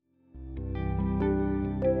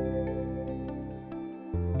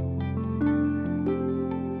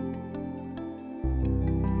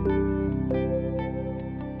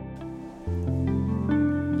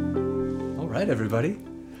right, everybody.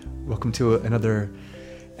 Welcome to another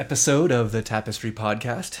episode of the Tapestry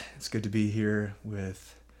Podcast. It's good to be here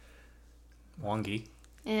with Wangi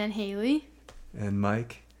and Haley and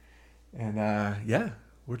Mike. And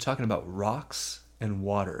we're talking about rocks and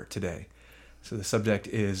water today. So the subject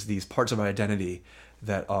is these parts of our identity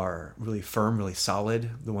that are really firm, really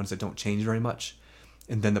solid, the ones that don't change very much.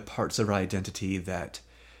 And then the parts of our identity that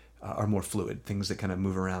are more fluid, things that kind of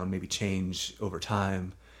move around, maybe change over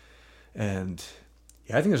time. And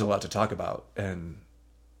yeah, I think there's a lot to talk about. And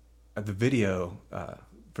the video,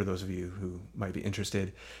 for those of you who might be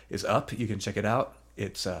interested, is up. You can check it out.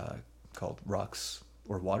 It's called Rocks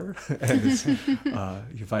or Water. And it's, you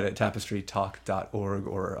can find it at tapestrytalk.org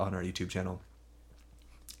or on our YouTube channel.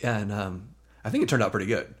 And I think it turned out pretty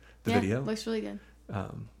good, the video. Yeah, looks really good.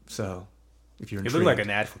 So if you're It intrigued. looked like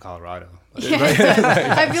an ad for Colorado. Yeah, it does.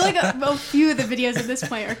 I feel like a few of the videos at this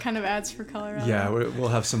point are kind of ads for Colorado. Yeah, we'll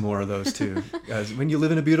have some more of those too. Guys, when you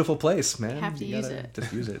live in a beautiful place, man, Have to you use gotta it.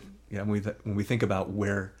 Just use it. Yeah, when we think about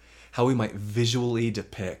how we might visually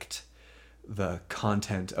depict the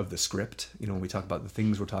content of the script, when we talk about the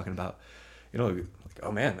things we're talking about, like,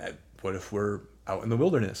 oh man, what if we're out in the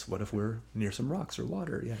wilderness? What if we're near some rocks or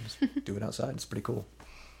water? Yeah, just do it outside. It's pretty cool.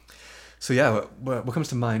 So yeah, what comes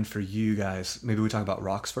to mind for you guys? Maybe we talk about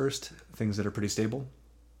rocks first, things that are pretty stable.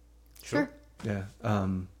 Sure. Yeah.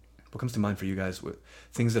 What comes to mind for you guys?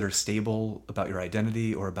 Things that are stable about your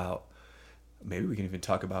identity, or about, maybe we can even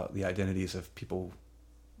talk about the identities of people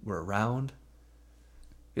we're around.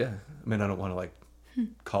 Yeah. I mean, I don't want to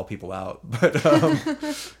call people out, but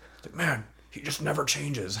man, he just never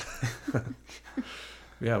changes.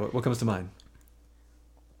 Yeah. What comes to mind?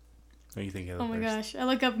 What are you thinking of Oh my first? gosh. I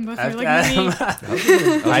look up and both are looking at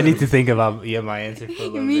me. I need to think about my answer for a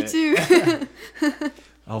little Me bit. too.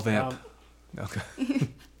 I'll vamp. Okay.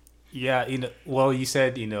 Yeah, you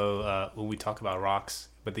said, when we talk about rocks,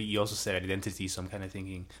 but you also said identity, so I'm kind of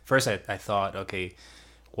thinking, first I thought, okay,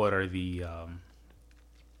 what are the,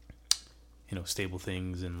 stable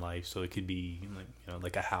things in life? So it could be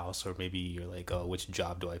like a house, or maybe you're like, oh, which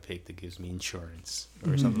job do I pick that gives me insurance,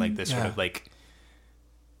 or something like this, sort of like,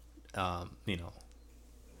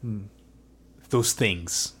 those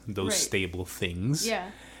things, those Right. stable things.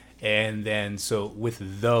 Yeah. And then, so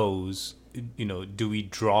with those, do we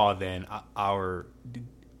draw then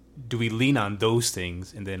do we lean on those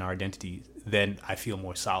things, and then our identity, then I feel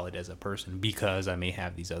more solid as a person because I may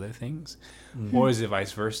have these other things? Mm-hmm. Or is it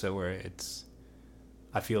vice versa, where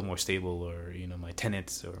I feel more stable, or, my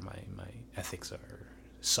tenets or my ethics are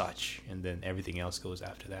such, and then everything else goes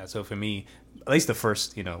after that. So for me, at least the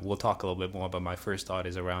first, we'll talk a little bit more, but my first thought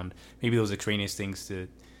is around maybe those extraneous things to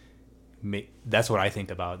make. That's what I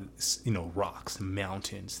think about, rocks,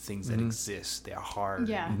 mountains, things that exist. They're hard.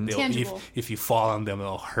 Yeah, Tangible. If you fall on them,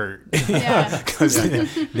 it'll hurt. Yeah. Because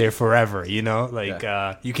they're forever, you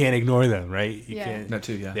can't ignore them, right? You Yeah. can't. That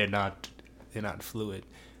too, yeah. They're not fluid.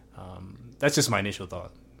 That's just my initial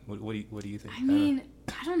thought. What do you think? I mean,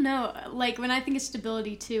 I don't know. Like, when I think of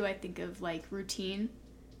stability too, I think of like routine.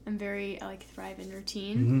 I thrive in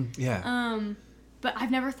routine. Mm-hmm. Yeah. But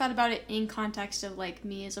I've never thought about it in context of like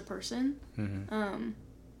me as a person.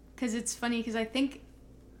 Because it's funny, because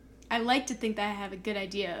I like to think that I have a good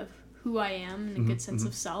idea of who I am and a good sense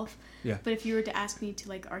of self. Yeah. But if you were to ask me to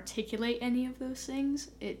like articulate any of those things,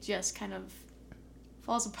 it just kind of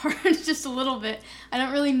falls apart just a little bit. I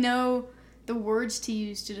don't really know the words to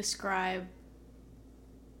use to describe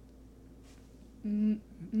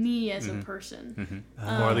me as a person. Or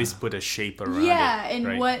at least put a shape around Yeah, it. and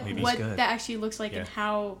right? what Maybe. that actually looks like, and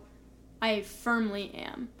how I firmly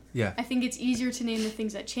am. Yeah. I think it's easier to name the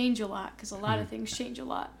things that change a lot, because a lot of things change a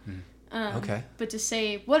lot. Okay. But to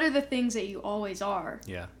say, what are the things that you always are?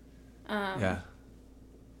 Yeah. Yeah.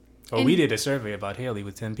 Well, we did a survey about Haley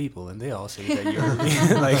with 10 people, and they all say that you're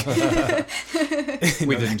like.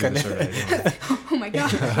 We didn't do the survey. Oh my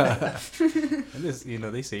god. And this,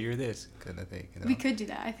 they say you're this kind of thing. We could do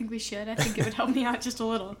that. I think we should. I think it would help me out just a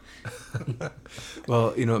little.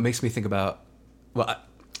 Well, it makes me think about, I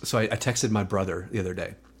texted my brother the other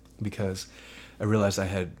day because I realized I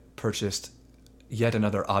had purchased yet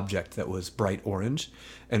another object that was bright orange.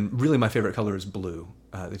 And really my favorite color is blue.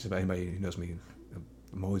 Anybody who knows me,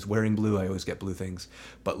 I'm always wearing blue. I always get blue things.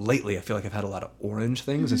 But lately I feel like I've had a lot of orange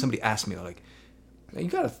things. And somebody asked me, like, do you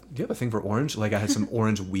have a thing for orange? Like, I had some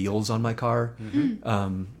orange wheels on my car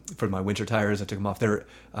for my winter tires. I took them off. They're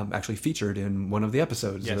actually featured in one of the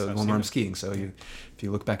episodes, Yes, the I've one seen where I'm it. skiing. So if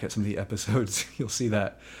you look back at some of the episodes, you'll see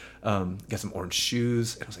that. Got some orange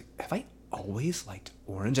shoes. And I was like, have I always liked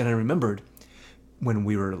orange? And I remembered when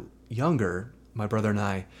we were younger, my brother and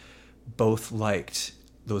I both liked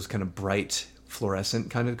those kind of bright fluorescent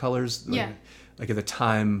kind of colors. Yeah. Like at the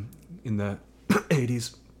time in the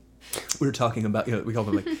 80s, we were talking about, we called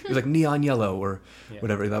them like, it was like neon yellow or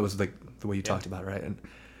whatever. That was like the way you talked about it, right? And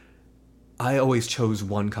I always chose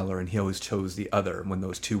one color and he always chose the other when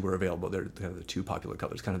those two were available. They're kind of the two popular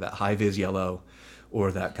colors, kind of that high vis yellow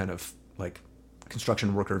or that kind of like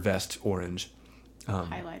construction worker vest orange.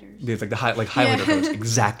 Highlighters. It's like the highlighter colors.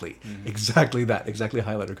 Exactly. Exactly that. Exactly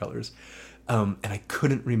highlighter colors. And I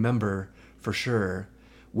couldn't remember for sure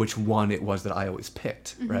which one it was that I always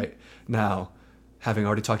picked, right? Now, having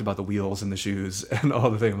already talked about the wheels and the shoes and all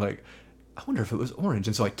the things, I'm like, I wonder if it was orange.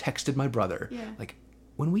 And so I texted my brother, like,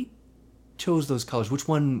 when we chose those colors, which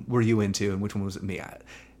one were you into and which one was it me at?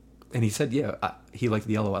 And he said, he liked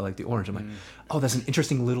the yellow, I liked the orange. I'm like, oh, that's an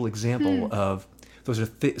interesting little example of those are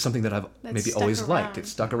something that I've maybe always liked. It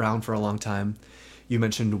stuck around for a long time. You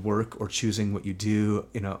mentioned work or choosing what you do.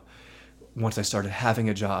 Once I started having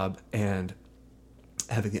a job and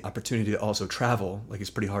having the opportunity to also travel, like it's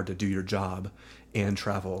pretty hard to do your job and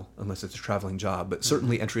travel unless it's a traveling job, but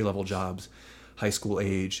certainly entry-level jobs, high school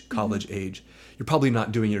age, college age, you're probably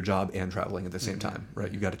not doing your job and traveling at the same time,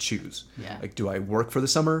 right? You got to choose. Yeah. Like, do I work for the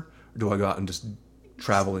summer or do I go out and just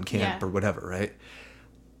travel and camp or whatever, right?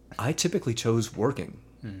 I typically chose working.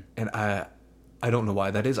 And I don't know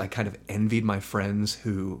why that is. I kind of envied my friends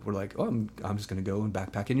who were like, oh, I'm just going to go and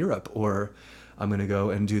backpack in Europe, or I'm going to go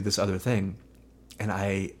and do this other thing. And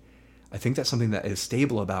I think that's something that is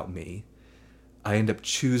stable about me. I end up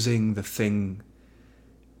choosing the thing,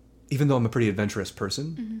 even though I'm a pretty adventurous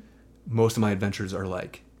person, most of my adventures are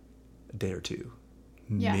like a day or two,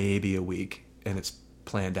 maybe a week, and it's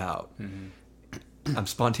planned out. I'm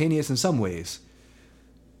spontaneous in some ways,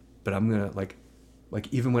 but I'm going to like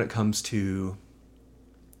even when it comes to,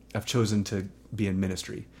 I've chosen to be in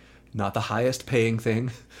ministry, not the highest paying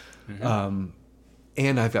thing.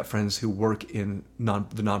 And I've got friends who work in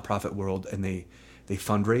the nonprofit world, and they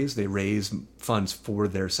fundraise, they raise funds for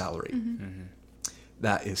their salary.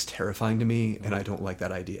 That is terrifying to me, and I don't like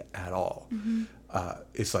that idea at all.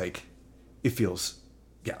 It's like, it feels,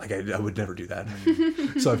 like I would never do that.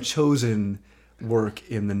 So I've chosen work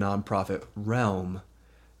in the nonprofit realm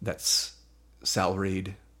that's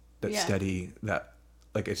salaried, that's steady, that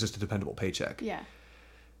like it's just a dependable paycheck.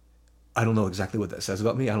 I don't know exactly what that says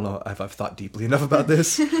about me. I don't know if I've thought deeply enough about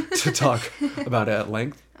this to talk about it at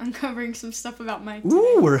length. Uncovering some stuff about Mike.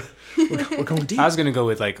 Ooh, we're going deep. I was gonna go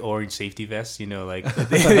with like orange safety vest, like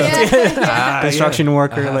construction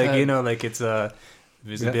worker, like it's a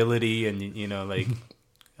visibility and like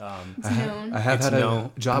it's known. I have had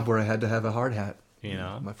a job where I had to have a hard hat.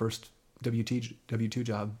 My first W2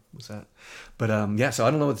 job was that. But so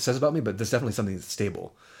I don't know what it says about me, but there's definitely something that's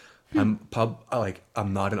stable. I'm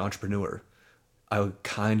not an entrepreneur. I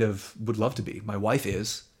kind of would love to be. My wife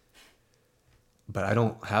is, but I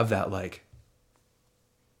don't have that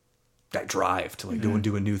that drive to go and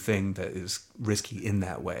do a new thing that is risky in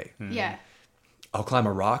that way. I'll climb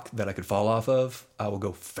a rock that I could fall off of. I will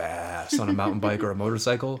go fast on a mountain bike or a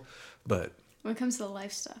motorcycle, but when it comes to the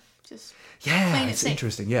life stuff, just it's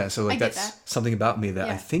interesting. So that's something about me that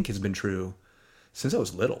I think has been true since I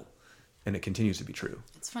was little. And it continues to be true.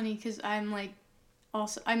 It's funny because I'm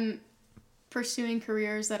I'm pursuing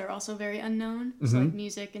careers that are also very unknown. So like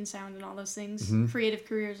music and sound and all those things, creative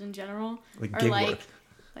careers in general, like are gig work.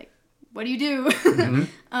 Like, what do you do?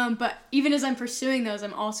 But even as I'm pursuing those,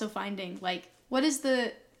 I'm also finding what is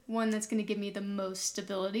the one that's going to give me the most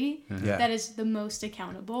stability, that is the most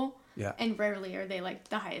accountable. And rarely are they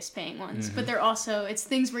the highest paying ones, but they're also, it's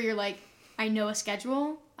things where you're like, I know a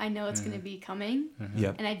schedule. I know it's going to be coming,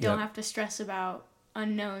 and I don't have to stress about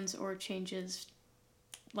unknowns or changes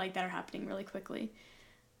that are happening really quickly.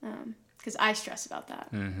 Because I stress about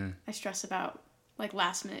that. I stress about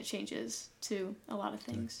last minute changes to a lot of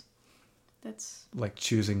things. That's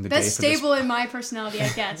choosing the day. That's stable in my personality, I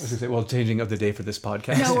guess. Changing of the day for this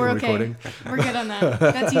podcast. No, we're okay. Recording. We're good on that.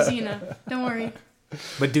 That's easy enough. Don't worry.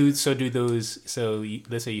 But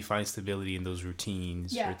let's say you find stability in those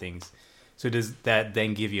routines or things. So does that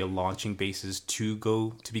then give you a launching basis to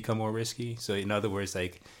become more risky? So in other words,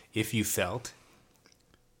 if you felt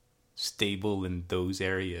stable in those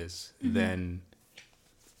areas, then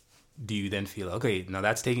do you then feel, okay, now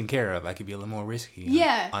that's taken care of, I could be a little more risky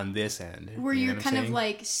on this end? Where you're kind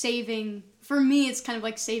of saving, for me, it's kind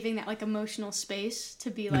of saving that emotional space to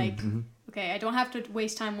be okay, I don't have to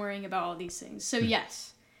waste time worrying about all these things. So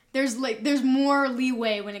yes, there's more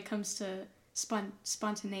leeway when it comes to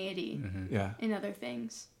spontaneity in other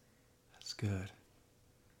things. That's good.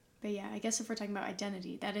 But I guess if we're talking about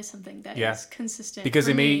identity, that is something that is consistent. Because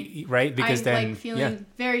it may, right? Because I then feeling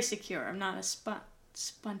very secure. I'm not a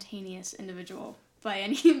spontaneous individual by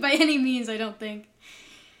any means, I don't think.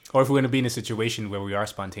 Or if we're going to be in a situation where we are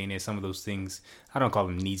spontaneous, some of those things, I don't call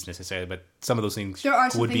them needs necessarily, but some of those things There are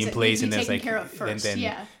some would be things in that place, need and to be then it's taken like, care of first, and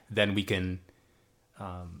yeah. then we can,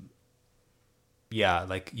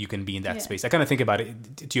 like you can be in that Yeah. space. I kind of think about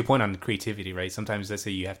it to your point on creativity, right? Sometimes let's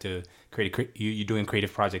say you have to you're doing a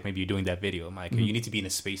creative project, maybe you're doing that video, Mike. You need to be in a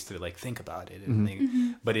space to like think about it. And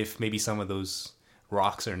think. But if maybe some of those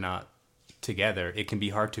rocks are not together, it can be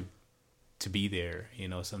hard to be there,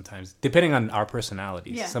 sometimes depending on our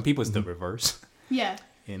personalities. Yeah. Some people it's the reverse. Yeah.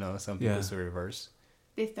 Some people it's the reverse.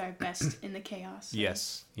 They thrive best in the chaos. So.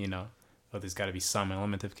 Yes, there's got to be some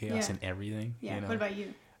element of chaos Yeah. in everything. Yeah. What about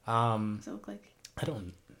you? Um, What's it look like? I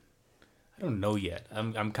don't know yet.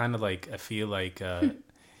 I'm kind of like, I feel like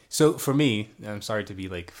so for me, I'm sorry to be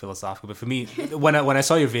like philosophical, but for me, when I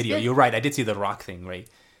saw your video, you're right, I did see the rock thing, right?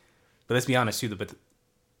 But let's be honest too, but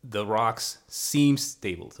the rocks seem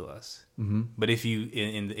stable to us. Mm-hmm. But if you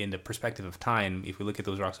in the perspective of time, if we look at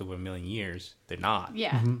those rocks over 1 million years, they're not.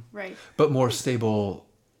 Yeah. Right. But more stable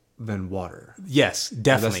than water. Yes,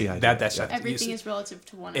 definitely. That's the idea. That's Everything is relative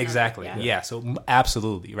to one another. exactly. Yeah. Yeah. So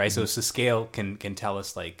absolutely right. So the scale can tell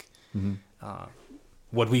us like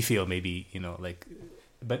what we feel maybe like.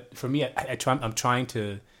 But for me,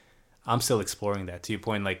 I'm still exploring that. To your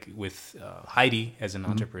point, like with Heidi as an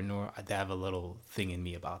entrepreneur, I have a little thing in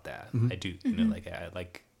me about that. I do, like I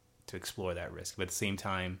like to explore that risk. But at the same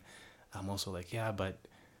time, I'm also like, yeah, but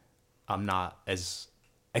I'm not as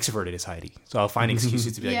extroverted as Heidi. So I'll find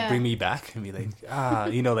excuses to be like, Yeah. bring me back and be like,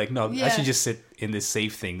 like, no, I Yeah. should just sit in this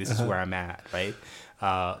safe thing. This is where I'm at, right?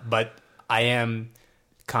 But I am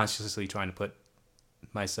consciously trying to put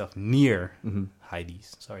myself near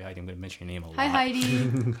Heidi's. Sorry, Heidi, I'm going to mention your name a lot. Hi, Heidi.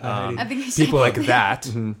 I think I said People like that,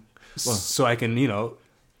 Well- so I can,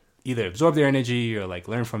 either absorb their energy or like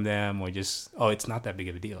learn from them, or just, it's not that big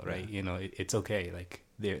of a deal, right? It's okay. Like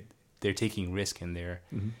they're taking risk and they're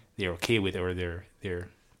okay with it, or they're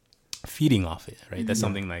feeding off it, right? That's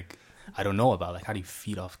something like I don't know about. Like, how do you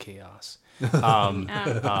feed off chaos?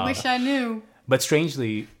 I wish I knew. But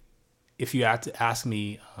strangely, if you had to ask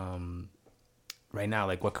me right now,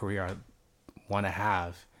 like what career I want to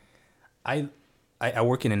have, I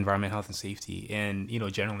work in environmental health and safety, and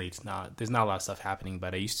generally there's not a lot of stuff happening.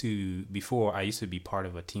 But I used to be part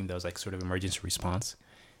of a team that was like sort of emergency response.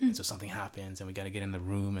 And so something happens and we got to get in the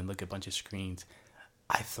room and look at a bunch of screens.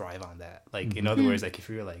 I thrive on that. Like, in other words, like if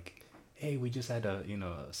you're like, hey, we just had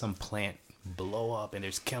some plant blow up and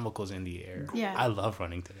there's chemicals in the air. Yeah. I love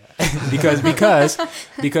running to that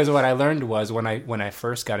because what I learned was when I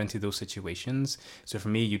first got into those situations. So for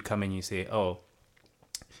me, you'd come in and you say, oh,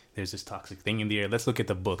 there's this toxic thing in the air. Let's look at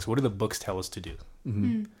the books. What do the books tell us to do?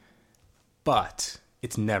 But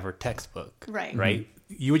it's never textbook. Right. Right.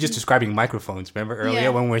 You were just describing microphones. Remember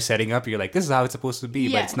earlier when we were setting up, you're like, this is how it's supposed to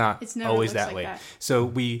be, but it's never always looks that like way. that.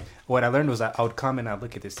 So what I learned was I would come and I'd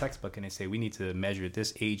look at this textbook and I'd say, we need to measure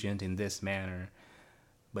this agent in this manner.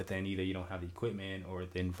 But then either you don't have the equipment or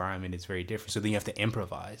the environment is very different. So then you have to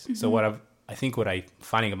improvise. So what I think what I'm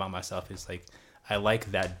finding about myself is like, I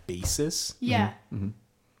like that basis, Yeah.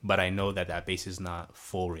 but I know that base is not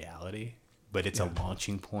full reality. But it's a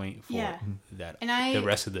launching point for that. And the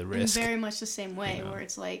rest of the risk. I'm very much the same way, where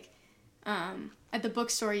it's like, at the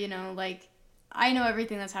bookstore, like, I know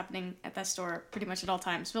everything that's happening at that store pretty much at all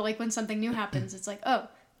times. But like when something new happens, it's like, oh,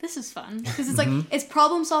 this is fun, because it's like it's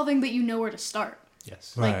problem solving, but you know where to start.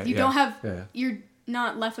 Yes. Right. Like you don't have, Yeah. you're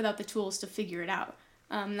not left without the tools to figure it out.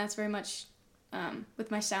 That's very much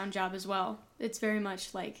with my sound job as well. It's very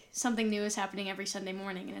much like something new is happening every Sunday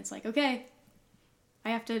morning, and it's like, okay, I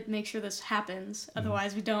have to make sure this happens.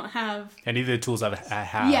 Otherwise, we don't have. And these are the tools I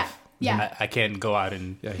have. Yeah. I can't go out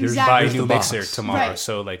and Here's, Exactly. buy a here's new the box. mixer tomorrow. Right.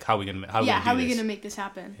 So like, how are we gonna How are we this? gonna make this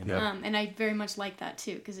happen? Yeah. And I very much like that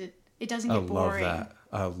too, because it doesn't I get love boring. that.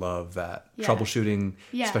 I love that. Yeah. Troubleshooting,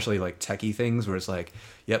 Yeah. especially like techie things where it's like,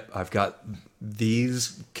 yep, I've got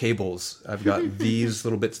these cables. I've got these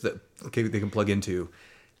little bits that they can plug into.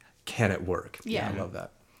 Can it work? Yeah. I love that.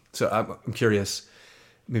 So I'm curious,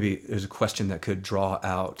 maybe there's a question that could draw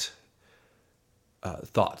out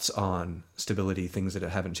thoughts on stability, things that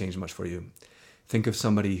haven't changed much for you. Think of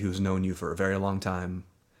somebody who's known you for a very long time,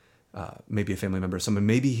 maybe a family member, someone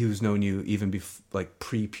maybe who's known you even like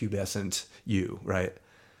pre-pubescent you, right?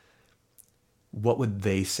 What would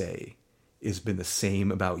they say has been the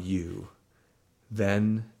same about you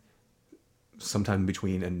then, sometime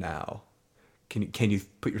between and now? Can you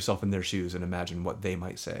put yourself in their shoes and imagine what they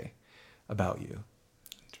might say about you?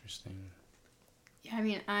 Interesting. Yeah, I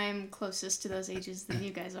mean, I'm closest to those ages than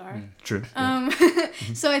you guys are. True.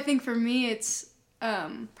 So I think for me, it's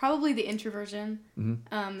Probably the introversion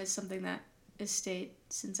Mm-hmm. is something that has stayed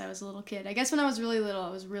since I was a little kid. I guess when I was really little, I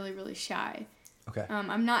was really, really shy. Okay.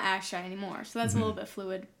 I'm not as shy anymore, so that's a little bit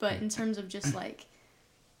fluid. But in terms of just like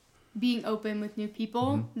being open with new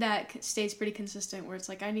people, that stays pretty consistent. Where it's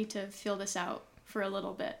like I need to feel this out for a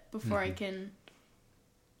little bit before I can,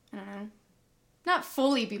 I don't know, not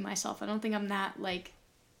fully be myself. I don't think I'm that like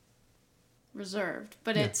reserved,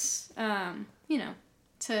 but it's you know,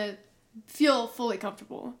 to feel fully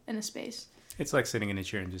comfortable in a space. It's like sitting in a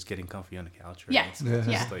chair and just getting comfy on the couch, right? Yeah. It's Yeah.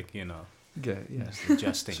 just like, you know, Yeah. just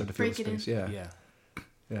adjusting. Start to feel the Break it in. space. Yeah. Yeah.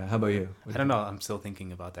 Yeah. How about you? I don't know. I'm still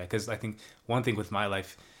thinking about that because I think one thing with my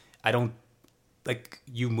life, I don't like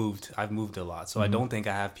you moved. I've moved a lot, so I don't think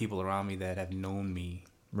I have people around me that have known me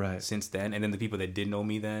Right. since then. And then the people that did know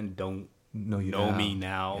me then don't Know you know now. me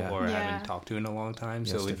now Yeah. or Yeah. haven't talked to in a long time.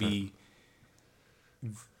 Yeah, So it's it'd be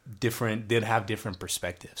different. They'd have different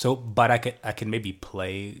perspectives. So, but I can maybe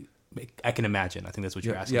play. I can imagine. I think that's what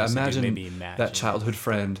you're asking. Yeah, us to do, imagine, maybe imagine that childhood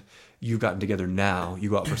friend you've gotten together now. You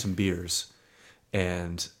go out for some beers,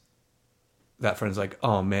 and that friend's like,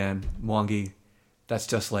 "Oh man, Mwangi, that's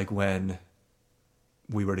just like when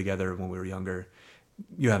we were together when we were younger.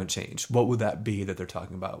 You haven't changed." What would that be that they're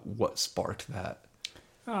talking about? What sparked that?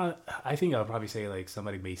 I think I'll probably say like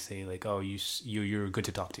somebody may say like, "Oh, you're good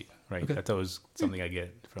to talk to," right? Okay. That's always something I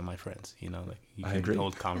get from my friends. You know, like you I can agree.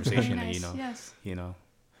 hold conversation, Very and nice. Yes.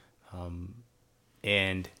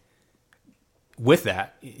 And with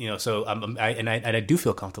that, you know, so I do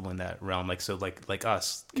feel comfortable in that realm, like so, like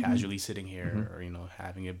us casually sitting here or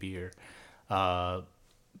having a beer. But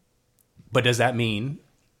does that mean,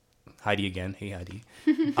 Heidi again? Hey Heidi,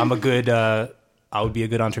 I would be a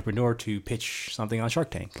good entrepreneur to pitch something on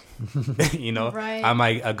Shark Tank. Right. Am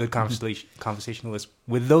I a good conversationalist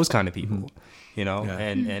with those kind of people? Yeah.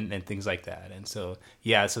 And things like that. And so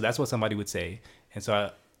so that's what somebody would say. And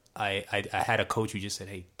so I had a coach who just said,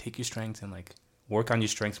 "Hey, take your strengths and like work on your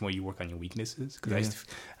strengths more. You work on your weaknesses." Because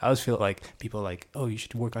I always feel like people are like, "Oh, you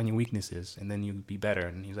should work on your weaknesses and then you'll be better."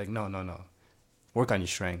 And he's like, "No. Work on your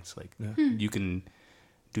strengths. Like you can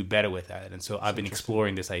do better with that." And so I've been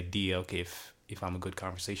exploring this idea. Okay, if I'm a good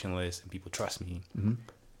conversationalist and people trust me,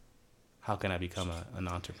 how can I become an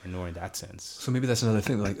entrepreneur in that sense? So maybe that's another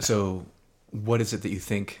thing. Like, so what is it that you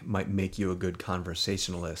think might make you a good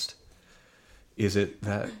conversationalist? Is it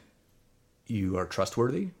that you are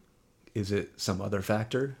trustworthy? Is it some other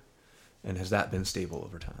factor? And has that been stable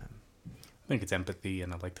over time? I think it's empathy,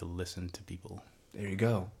 and I like to listen to people. There you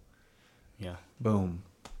go. Yeah. Boom.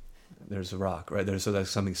 There's a rock, right? So that's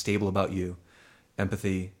something stable about you.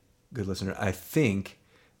 Empathy, good listener. I think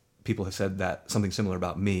people have said that something similar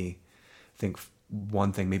about me. I think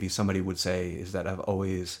one thing maybe somebody would say is that I've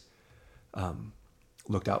always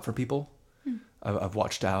looked out for people. I've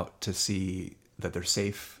watched out to see that they're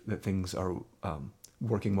safe, that things are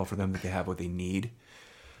working well for them, that they have what they need.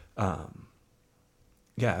 I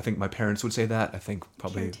think my parents would say that. I think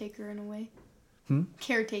probably Caretaker in a way.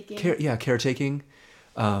 Caretaking. Caretaking.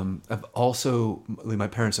 I've also, my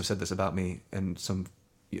parents have said this about me, and some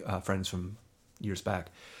friends from years back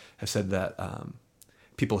have said that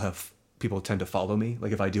people tend to follow me.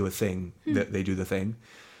 Like if I do a thing, that they do the thing.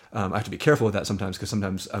 I have to be careful with that sometimes because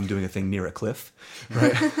sometimes I'm doing a thing near a cliff,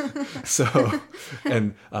 right? So,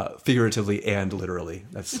 and figuratively and literally.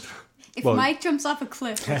 That's If Mike jumps off a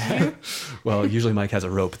cliff, would you? well, usually Mike has a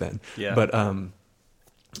rope then. Yeah. But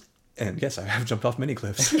and yes, I have jumped off many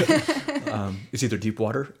cliffs. It's either deep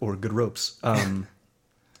water or good ropes.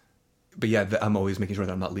 But yeah, I'm always making sure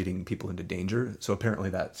that I'm not leading people into danger. So apparently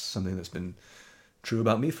that's something that's been true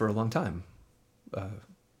about me for a long time. I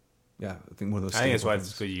think one of those. I think that's why things.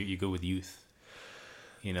 it's good you go with youth.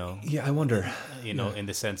 Yeah, I wonder. In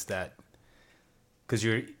the sense that because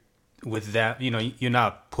you're with that, you're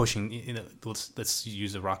not pushing. Let's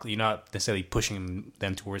use the rock. You're not necessarily pushing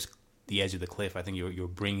them towards the edge of the cliff. I think you're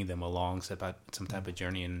bringing them along some type of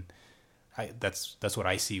journey, and that's what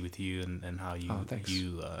I see with you and how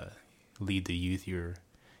you lead the youth. You're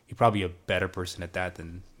probably a better person at that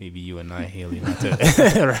than maybe you and I, Haley,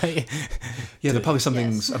 right? Yeah, there are probably some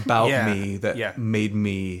things about me that made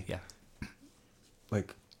me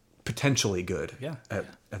like potentially good at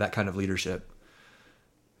that kind of leadership.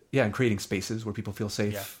 Yeah, and creating spaces where people feel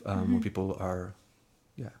safe, where people are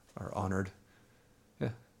honored. Yeah.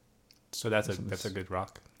 So that's a good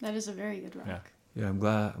rock. That is a very good rock. Yeah, I'm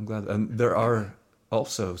glad. And there are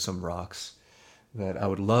also some rocks that I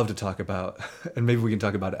would love to talk about, and maybe we can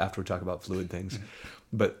talk about it after we talk about fluid things.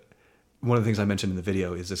 But one of the things I mentioned in the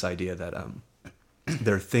video is this idea that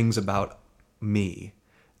there are things about me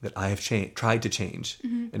that I have tried to change,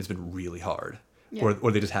 and it's been really hard. Yeah.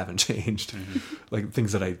 or they just haven't changed. Like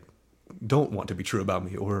things that I don't want to be true about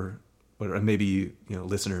me, or maybe, you know,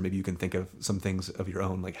 listener, maybe you can think of some things of your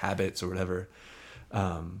own, like habits or whatever.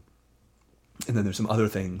 And then there's some other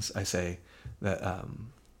things I say that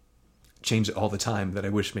change all the time that I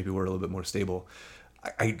wish maybe were a little bit more stable.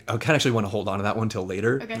 I kind of actually want to hold on to that one till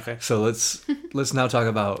later. Okay. So let's now talk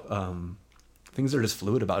about things that are just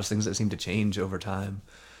fluid about us, things that seem to change over time.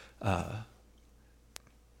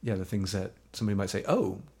 Yeah, the things that somebody might say,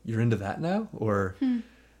 "Oh, you're into that now," or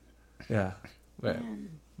yeah, I don't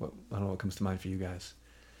know what comes to mind for you guys.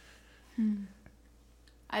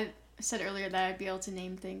 I said earlier that I'd be able to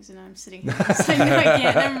name things, and I'm sitting here saying no, I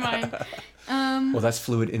can't. Never mind. Well, that's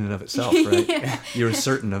fluid in and of itself, right? Yeah. You're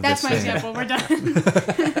certain of That's this my thing. example. We're done.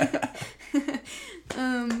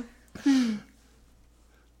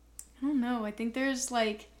 I don't know. I think there's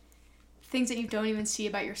like things that you don't even see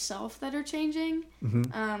about yourself that are changing.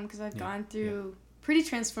 Because I've gone through pretty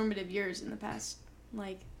transformative years in the past,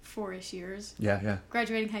 like 4-ish years. Yeah.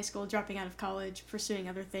 Graduating high school, dropping out of college, pursuing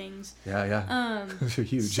other things. Yeah. Those are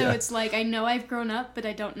huge. So it's like I know I've grown up, but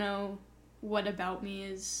I don't know what about me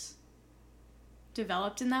is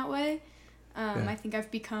developed in that way. I think I've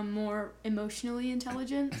become more emotionally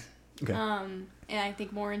intelligent. Okay. And I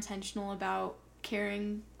think more intentional about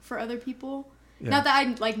caring for other people. Yeah. Not that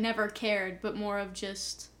I like never cared, but more of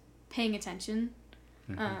just paying attention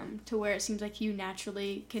to where it seems like you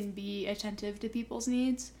naturally can be attentive to people's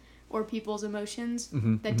needs or people's emotions.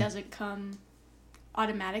 That doesn't come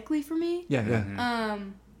automatically for me. Yeah.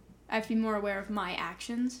 I have to be more aware of my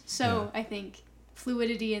actions. So I think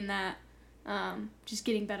fluidity in that, just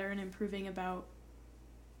getting better and improving about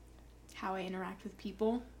how I interact with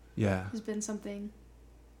people has been something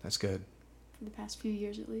That's good. for the past few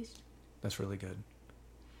years at least. That's really good.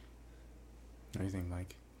 What do you think,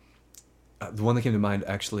 Mike? The one that came to mind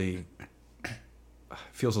actually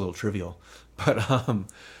feels a little trivial, but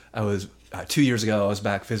I was 2 years ago. I was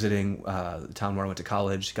back visiting the town where I went to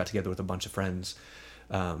college. Got together with a bunch of friends.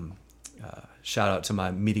 Shout out to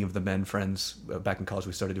my Meeting of the Men friends. Back in college,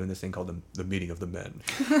 we started doing this thing called the Meeting of the Men,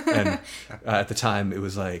 and at the time, it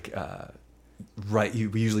was like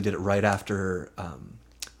we usually did it right after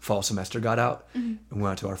fall semester got out, and we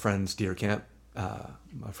went out to our friend's deer camp.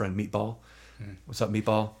 My friend Meatball. What's up,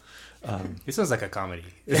 Meatball? It sounds like a comedy.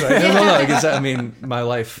 It's like, no, I guess, I mean, my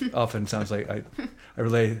life often sounds like I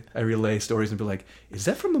relay stories and be like, is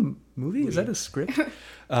that from a movie? Is that a script? So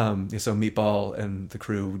Meatball and the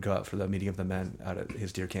crew would go out for the Meeting of the Men out at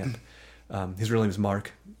his deer camp. His real name is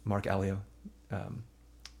Mark Alio.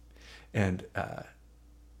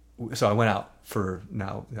 So I went out for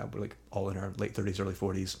now we're like all in our late 30s, early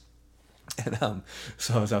 40s. And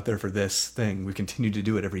so I was out there for this thing. We continued to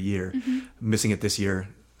do it every year. Missing it this year.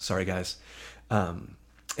 Sorry, guys.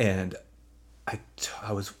 And I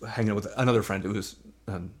was hanging out with another friend. It was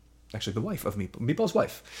actually the wife of Meatball's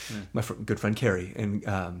wife, my good friend Carrie.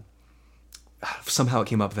 And somehow it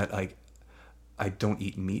came up that I don't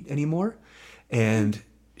eat meat anymore. And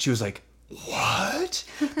she was like, what?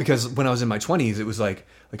 Because when I was in my 20s, it was like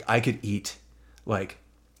I could eat like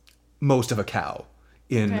most of a cow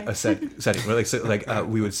in a setting. Right?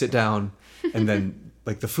 We would sit down and then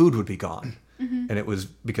like the food would be gone. And it was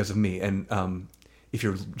because of me. And if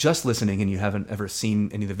you're just listening and you haven't ever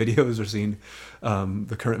seen any of the videos or seen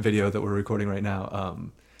the current video that we're recording right now,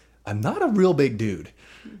 I'm not a real big dude.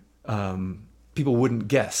 People wouldn't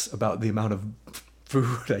guess about the amount of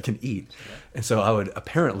food I can eat. And so I would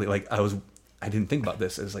apparently, I didn't think about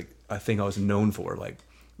this as like a thing I was known for, like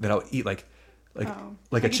that I would eat like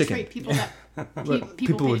a chicken. People that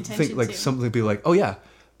people would think like to. something would be like, oh yeah,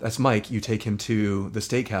 that's Mike. You take him to the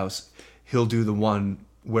steakhouse. He'll do the one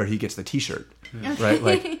where he gets the T-shirt, right?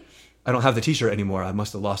 Like, I don't have the T-shirt anymore. I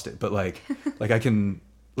must have lost it. But like I can,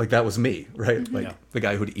 like that was me, right? Like the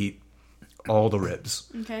guy who'd eat all the ribs,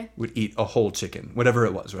 would eat a whole chicken, whatever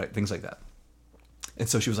it was, right? Things like that. And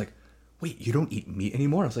so she was like, wait, you don't eat meat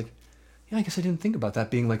anymore? I was like, yeah, I guess I didn't think about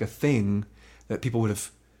that being like a thing that people would have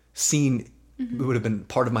seen. It would have been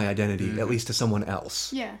part of my identity, at least to someone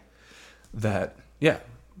else. Yeah. That,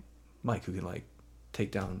 Mike, who can like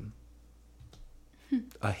take down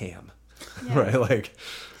a ham, right? Like,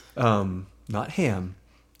 not ham,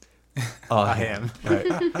 a ham, right?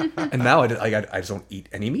 And now I just don't eat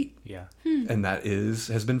any meat. Yeah. And that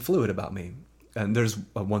has been fluid about me. And there's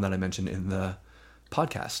one that I mentioned in the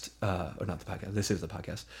podcast, or not the podcast. This is the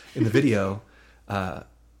podcast. In the video, I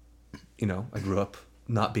grew up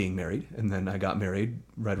not being married, and then I got married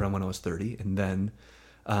right around when I was 30, and then,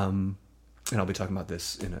 and I'll be talking about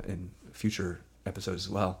this in future episodes as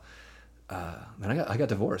well. Then I got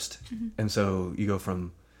divorced, and so you go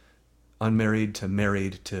from unmarried to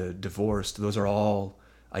married to divorced, those are all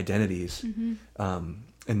identities.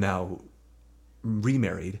 And now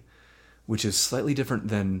remarried, which is slightly different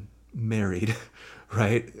than married,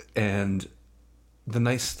 right? And the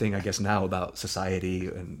nice thing, I guess, now about society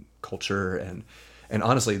and culture and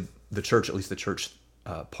honestly, the church, at least the church,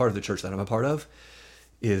 part of the church that I'm a part of,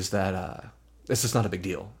 is that it's just not a big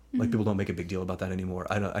deal. Like, people don't make a big deal about that anymore.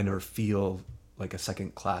 I never feel like a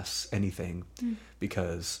second class anything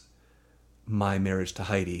because my marriage to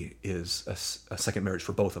Heidi is a second marriage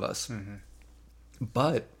for both of us.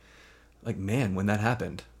 But like, man, when that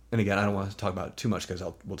happened, and again, I don't want to talk about it too much because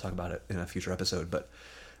we'll talk about it in a future episode, but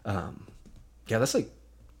yeah, that's like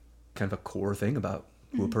kind of a core thing about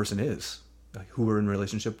who a person is, like who we're in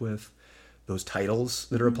relationship with, those titles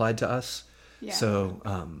that are applied to us. Yeah. So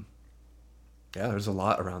yeah, there's a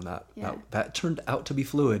lot around that. That turned out to be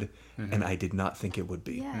fluid, and I did not think it would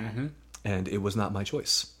be. Yeah. And it was not my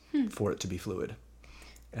choice for it to be fluid.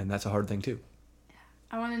 And that's a hard thing too.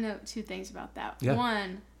 I want to note two things about that. Yeah.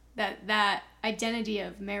 One, that identity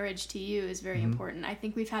of marriage to you is very important. I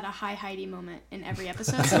think we've had a hi Heidi moment in every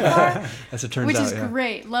episode so far. As it turns which out, is yeah.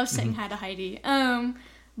 great. Love saying hi to Heidi.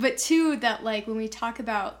 But two, that like when we talk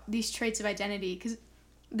about these traits of identity, because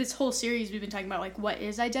this whole series we've been talking about like what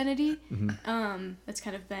is identity. That's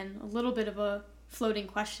kind of been a little bit of a floating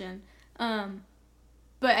question.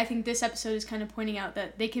 But I think this episode is kind of pointing out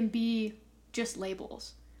that they can be just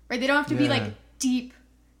labels, right? They don't have to be like deep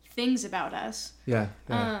things about us. Yeah.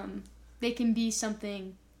 They can be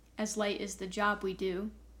something as light as the job we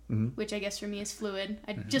do, which I guess for me is fluid.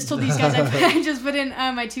 I just told these guys I just put in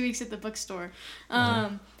my 2 weeks at the bookstore.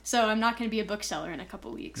 So I'm not going to be a bookseller in a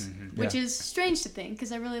couple weeks, which is strange to think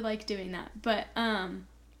because I really like doing that. But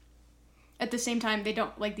at the same time, they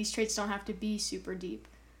don't like these traits don't have to be super deep.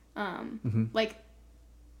 Like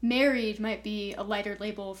married might be a lighter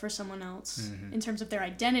label for someone else in terms of their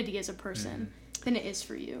identity as a person than it is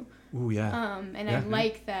for you. Ooh, yeah. And I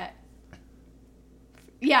like that.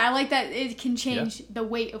 Yeah, I like that it can change the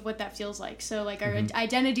weight of what that feels like. So, like, our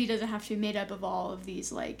identity doesn't have to be made up of all of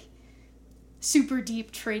these, like, super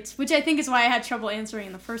deep traits, which I think is why I had trouble answering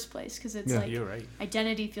in the first place, because it's like, you're right.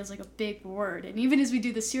 Identity feels like a big word. And even as we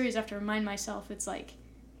do the series, I have to remind myself, it's like,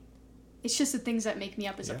 it's just the things that make me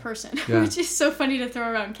up as a person, which is so funny to throw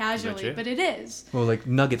around casually, but it is. Well, like,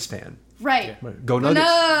 Nuggets fan. Right. Yeah. Go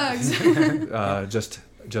Nuggets. Nugs!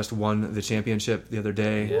 Just won the championship the other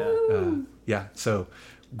day. So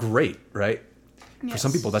great, right? Yes. For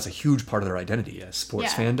some people, that's a huge part of their identity.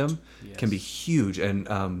 Sports fandom can be huge.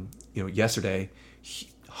 And, yesterday,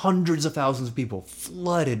 hundreds of thousands of people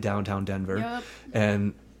flooded downtown Denver.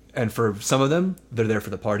 Yep. And for some of them, they're there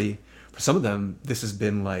for the party. For some of them, this has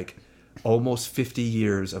been like almost 50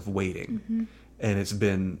 years of waiting. And it's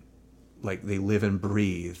been like they live and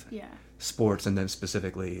breathe sports, and then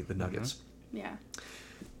specifically the Nuggets. Yeah.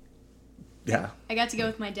 Yeah. I got to go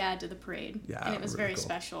with my dad to the parade, and it was really very cool.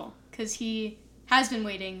 special because he has been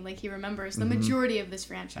waiting, like he remembers the majority of this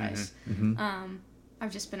franchise.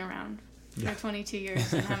 I've just been around for 22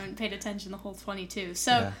 years and haven't paid attention the whole 22.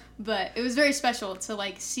 So, but it was very special to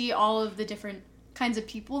like see all of the different kinds of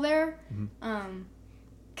people there,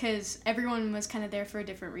 because everyone was kind of there for a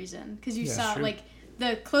different reason. Because you saw like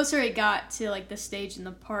the closer it got to like the stage in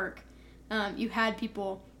the park, you had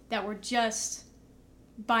people that were just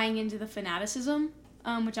buying into the fanaticism,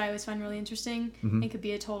 which I always find really interesting. It could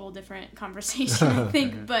be a total different conversation, I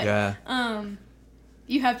think. But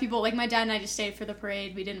you have people like my dad and I just stayed for the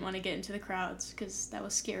parade. We didn't want to get into the crowds because that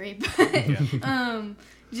was scary. But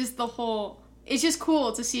just the whole, it's just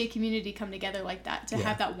cool to see a community come together like that, to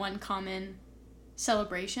have that one common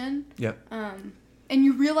celebration. And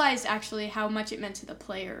you realized actually how much it meant to the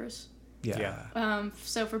players.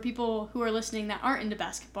 So for people who are listening that aren't into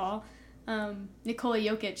basketball, Nikola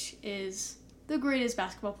Jokic is the greatest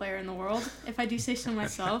basketball player in the world, if I do say so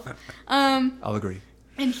myself. I'll agree.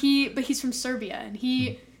 And but he's from Serbia,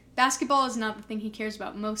 and basketball is not the thing he cares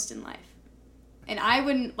about most in life. And I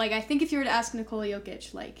wouldn't, like, I think if you were to ask Nikola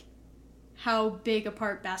Jokic, like, how big a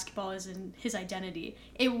part basketball is in his identity,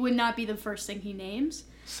 it would not be the first thing he names.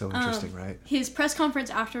 So interesting, right? His press conference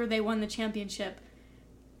after they won the championship,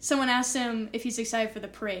 someone asked him if he's excited for the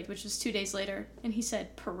parade, which was 2 days later, and he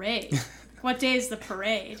said, "Parade? What day is the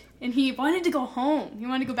parade?" And he wanted to go home. He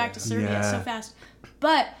wanted to go back to Serbia so fast.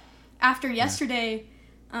 But after yesterday,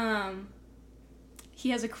 he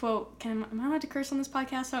has a quote. Am I allowed to curse on this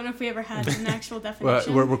podcast? I don't know if we ever had an actual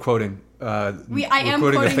definition. We're quoting. I am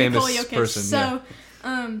quoting the famous Nikola Jokic. person. So,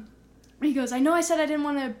 he goes, "I know I said I didn't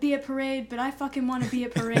want to be at parade, but I fucking want to be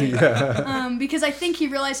at parade." Because I think he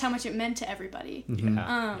realized how much it meant to everybody.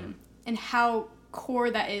 And how core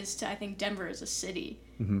that is to, I think, Denver as a city,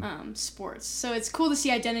 sports. So it's cool to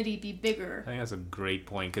see identity be bigger. I think that's a great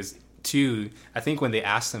point because, too, I think when they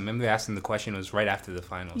asked him, remember they asked him the question was right after the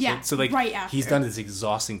finals. Yeah, so like right after. he's done this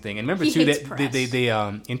exhausting thing, and remember He too hates that press. they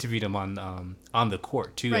interviewed him on the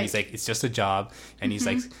court too, and Right. he's like, it's just a job, and he's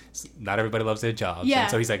like, not everybody loves their jobs, Yeah.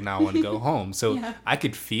 and so he's like, now I want to go home. So Yeah. I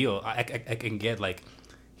could feel, I can get like,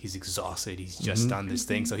 he's exhausted, he's just done this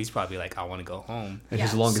thing, so he's probably like, I want to go home. And his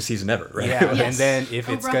Yes. longest season ever, right? Yeah, Yes. and then if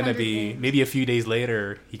it's Over gonna 100 be games. maybe a few days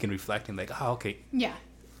later, he can reflect and like, oh, okay, Yeah.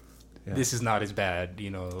 Yeah. this is not as bad,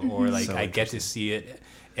 or like So I get to see it.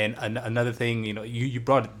 And another thing, you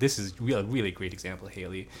brought, this is a really great example,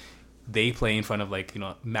 Haley. They play in front of like,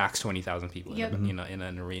 max 20,000 people Yep. in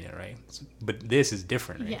an arena, right? But this is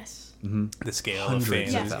different, right? Yes. The scale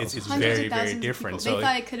Hundreds of fans, of it's thousands. Hundreds very, of very thousands of different. people. So They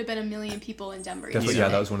thought it could have been 1 million people in Denver. Definitely, yesterday.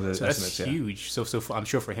 yeah, that was one of the so estimates. that's Yeah. huge. So I'm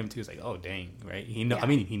sure for him too, it's like, oh dang, right? He know. Yeah. I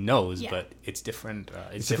mean, he knows, Yeah. but it's different.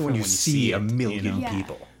 It's different when you see it, a million Yeah.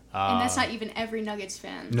 people. And that's not even every Nuggets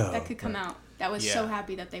fan No, that could come right. out. That was Yeah. so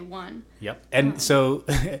happy that they won. Yep. And so,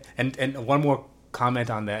 and one more comment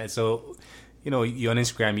on that. So, you on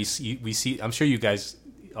Instagram, we see. I'm sure you guys,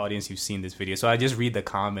 audience, you've seen this video. So I just read the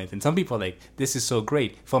comment, and some people are like, "This is so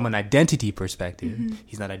great from an identity perspective.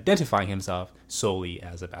 He's not identifying himself solely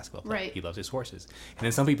as a basketball player. Right. He loves his horses." And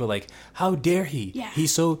then some people are like, "How dare he? Yeah.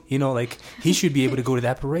 He's so like he should be able to go to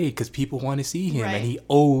that parade because people want to see him, Right. and he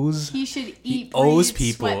owes." He should eat, He owes breathe,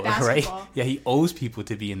 people, sweat right? basketball. Yeah, he owes people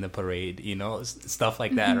to be in the parade, stuff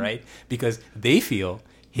like that, right? Because they feel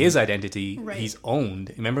his identity, Right. he's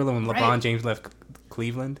owned. Remember when LeBron Right. James left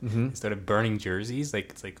Cleveland, he started burning jerseys? Like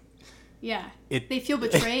it's like Yeah. it. They feel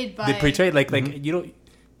betrayed by. They portrayed like you don't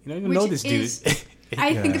even Which know this dude. is-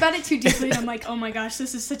 I think Yeah. about it too deeply, and I'm like, oh my gosh,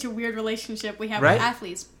 this is such a weird relationship we have Right? with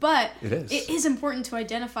athletes. But It is. important to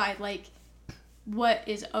identify like what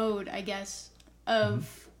is owed, I guess,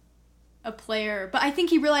 of a player. But I think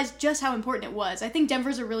he realized just how important it was. I think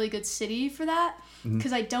Denver's a really good city for that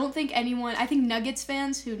because I don't think I think Nuggets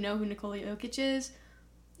fans who know who Nikola Jokic is,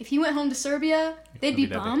 if he went home to Serbia, they'd be That'd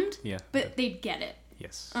be that bummed, big. Yeah. but they'd get it.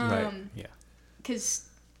 Yes. Right. Yeah. Because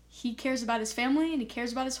he cares about his family and he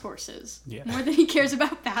cares about his horses Yeah. more than he cares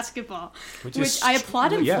about basketball, Which which, is I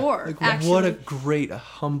applaud him yeah. for. Like, actually, what a great,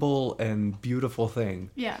 humble, and beautiful thing.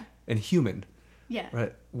 yeah, And human, yeah,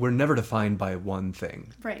 right? We're never defined by one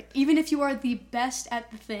thing. right. Even if you are the best at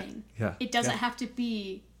the thing, Yeah. it doesn't Yeah. have to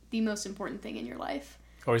be the most important thing in your life.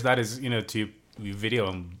 Or is that as to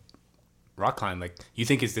video him rock climb, like you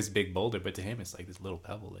think it's this big boulder, but to him it's like this little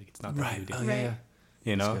pebble. Like it's not that big a deal. Oh, yeah, Right.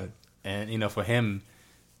 yeah. That's good. And for him,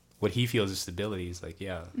 what he feels is stability. Is like,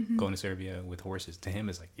 Mm-hmm. going to Serbia with horses to him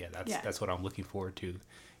is like, that's what I'm looking forward to,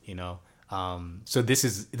 So this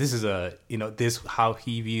is a this how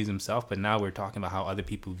he views himself, but now we're talking about how other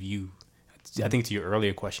people view. I think to your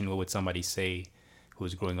earlier question, what would somebody say who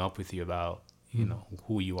was growing up with you about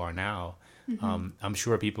who you are now? I'm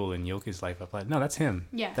sure people in Jokic's life are like, no, that's him.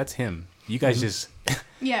 Yeah. That's him. You guys just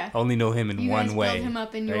Yeah, only know him in You one guys way. build him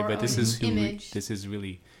up in right? your But this own is image. this is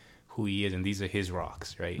really who he is, and these are his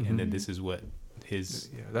rocks, right? And then this is what his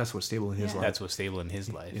Yeah, that's what's stable in his Yeah. life. that's what's stable in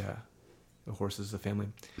his life. Yeah. The horses, the family.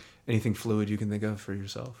 Anything fluid you can think of for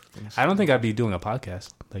yourself? I don't think I'd be doing a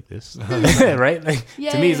podcast like this, right? Like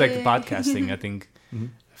to me, it's like the Yay. podcasting. I think Mm-hmm.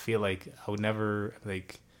 I feel like I would never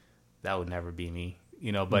that would never be me,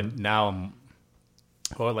 But now I'm.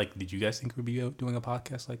 Or like, did you guys think we'd be doing a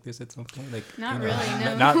podcast like this at some point? Like, Not really,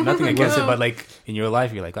 no. nothing against it, No. but like in your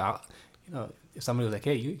life, you're like, if somebody was like,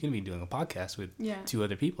 hey, you're gonna be doing a podcast with Yeah. two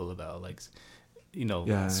other people about like,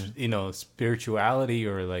 Yeah. spirituality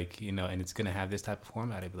or like, and it's gonna have this type of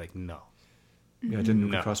format. I'd be like, no, Yeah, it didn't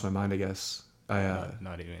No. cross my mind, I guess.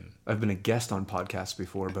 not even. I've been a guest on podcasts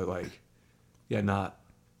before, but not.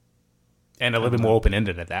 And a little bit more open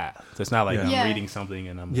ended at that. So it's not like Yeah. I'm Yeah. reading something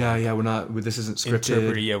and I'm Yeah, we're not. This isn't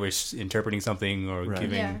scripted. we're interpreting something or Right.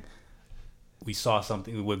 giving. Yeah. We saw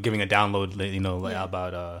something. We're giving a download, Yeah.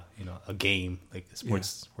 about a game, like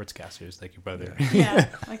sportscasters, like your brother. Yeah,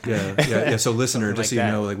 like Yeah. So, listener, Something just so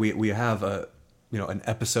like you that. know, we have an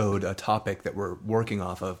episode, a topic that we're working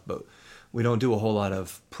off of, but we don't do a whole lot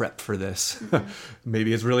of prep for this.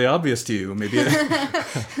 Maybe it's really obvious to you. Maybe maybe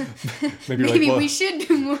you're maybe like, well, we should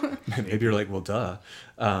do more. maybe you're like, well, duh.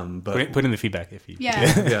 But Put in the feedback if you.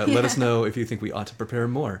 Yeah. let us know if you think we ought to prepare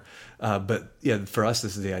more. But yeah, for us,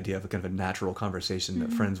 this is the idea of a kind of a natural conversation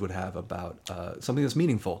that friends would have about something that's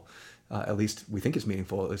meaningful. At least we think it's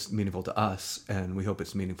meaningful. It's meaningful to us, and we hope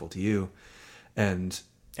it's meaningful to you. And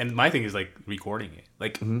And my thing is like recording it.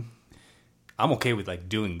 Like, I'm okay with like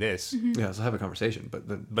doing this, Yeah, so have a conversation, but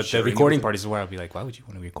but the sharing recording everything- part is where I'll be like, why would you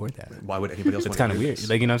want to record that? Why would anybody else? It's want kind to of do weird. this?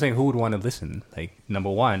 Like, you know what I'm saying? Who would want to listen? Like, number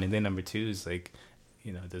one. And then number two is like,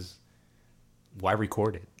 you know, why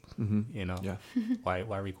record it? You know? Yeah.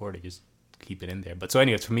 Why record it? Just keep it in there. But so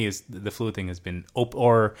anyways, for me, is the fluid thing has been,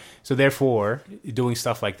 so therefore, doing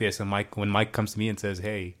stuff like this, and when Mike comes to me and says,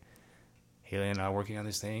 hey, Haley and I are working on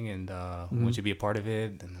this thing, and want you to be a part of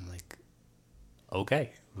it, and I'm like,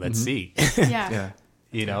 okay, let's see. Yeah. Yeah.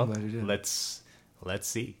 You know, I'm glad you did. let's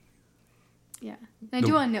see. Yeah. And I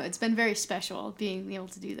do want to know, it's been very special being able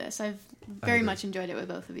to do this. I've very agree. much enjoyed it with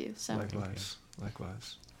both of you. So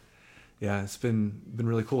Likewise. Yeah, it's been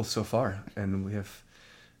really cool so far, and we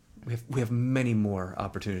have many more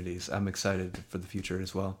opportunities. I'm excited for the future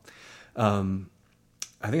as well. I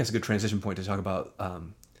think that's a good transition point to talk about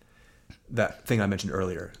that thing I mentioned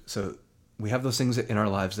earlier. So we have those things in our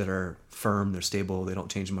lives that are firm, they're stable, they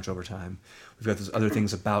don't change much over time. We've got those other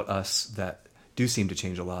things about us that do seem to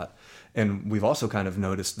change a lot. And we've also kind of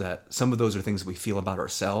noticed that some of those are things we feel about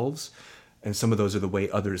ourselves, and some of those are the way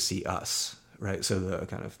others see us, right? So the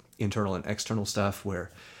kind of internal and external stuff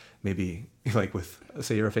where maybe like with,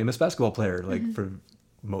 say you're a famous basketball player, like for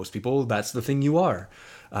most people, that's the thing you are.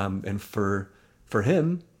 And for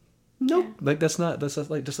him, nope, like that's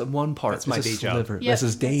like just one part. That's my It's a day job. sliver. Yep, That's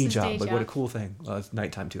his day that's his job. day Like what a job. cool thing. Well, it's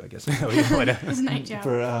nighttime too, I guess. it's a night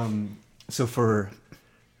job. So for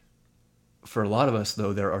a lot of us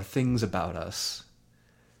though, there are things about us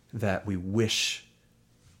that we wish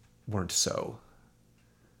weren't so.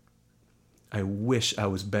 I wish I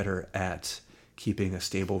was better at keeping a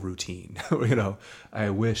stable routine. I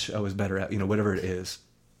wish I was better at, whatever it is.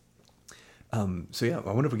 So yeah,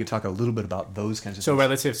 I wonder if we could talk a little bit about those kinds of So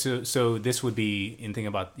things. relative, so this would be in thinking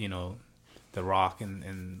about, the rock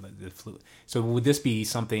and the fluid. So would this be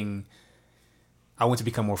something I want to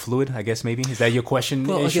become more fluid, I guess maybe? Is that your question?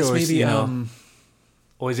 Well, I guess or is, maybe,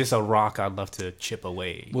 or is this a rock I'd love to chip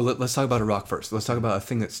away? well, let's talk about a rock first. Let's talk about a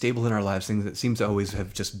thing that's stable in our lives, things that seems to always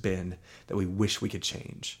have just been that we wish we could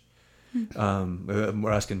change.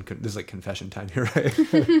 We're asking, this is like confession time here,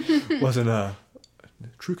 right? Wasn't a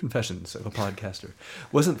true confessions of a podcaster.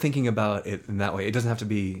 Wasn't thinking about it in that way. It doesn't have to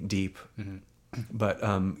be deep, but you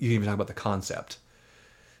can even talk about the concept.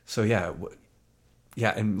 So yeah,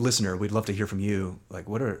 and listener, we'd love to hear from you. Like,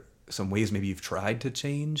 what are some ways maybe you've tried to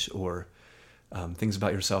change, or things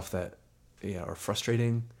about yourself that are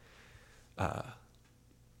frustrating?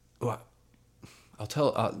 Well,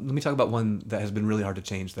 let me talk about one that has been really hard to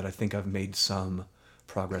change that I think I've made some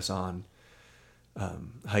progress on.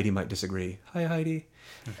 Heidi might disagree. Hi, Heidi.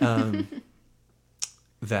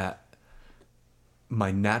 That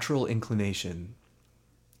my natural inclination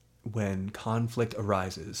when conflict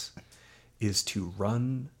arises is to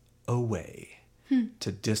run away,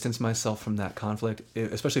 to distance myself from that conflict,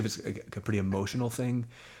 especially if it's a pretty emotional thing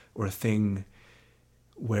or a thing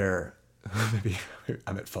where maybe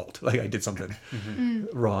I'm at fault, like I did something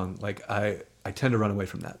wrong. Like I tend to run away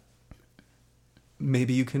from that.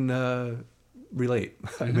 Maybe you can relate.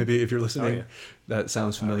 Maybe if you're listening, that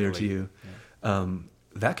sounds familiar to you. Yeah.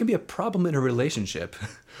 That can be a problem in a relationship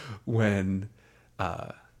when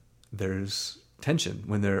there's tension,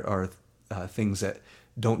 when there are things that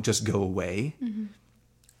don't just go away.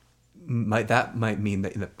 That might mean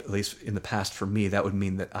that, at least in the past for me, that would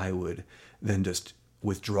mean that I would then just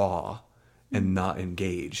withdraw and not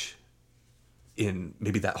engage in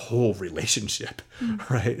maybe that whole relationship,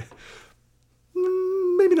 right?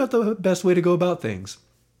 Maybe not the best way to go about things.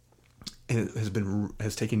 And it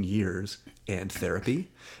has taken years and therapy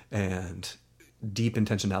and deep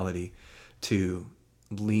intentionality to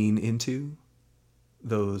lean into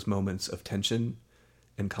those moments of tension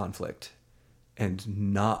and conflict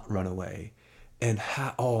and not run away. And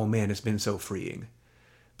oh man, it's been so freeing,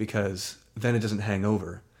 because then it doesn't hang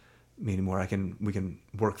over me anymore. We can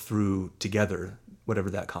work through together whatever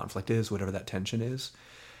that conflict is, whatever that tension is.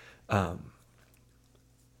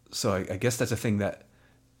 So I guess that's a thing that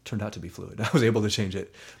turned out to be fluid. I was able to change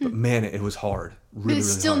it, but man, it was hard. Really, but it's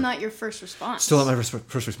really still hard. not your first response. Still not my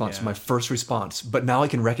first response. Yeah. My first response, but now I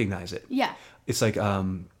can recognize it. Yeah. It's like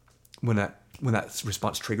when that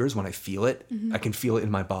response triggers, when I feel it, I can feel it in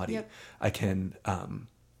my body. Yep. I can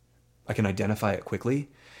identify it quickly,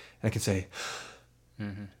 and I can say,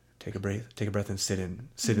 take a breath, and sit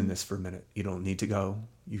in this for a minute. You don't need to go.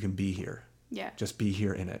 You can be here. Yeah. Just be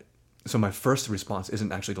here in it. So my first response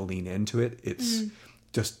isn't actually to lean into it. It's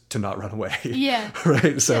just to not run away. Yeah.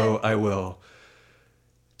 Right. So Yeah. I will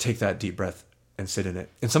take that deep breath and sit in it.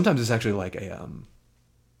 And sometimes it's actually like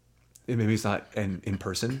maybe it's not in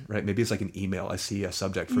person, right? Maybe it's like an email. I see a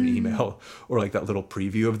subject for an email or like that little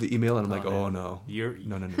preview of the email, and I'm like, man. oh no, You're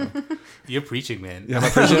no. You're preaching, man. Yeah, am I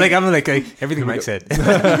preaching? I'm like everything Mike said.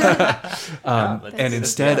 And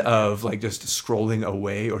instead of like just scrolling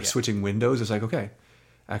away or Yeah. switching windows, it's like, okay,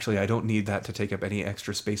 actually, I don't need that to take up any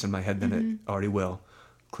extra space in my head than it already will.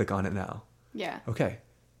 Click on it now. Yeah. Okay.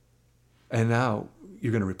 And now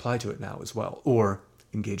you're going to reply to it now as well, or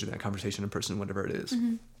engage in that conversation in person, whatever it is.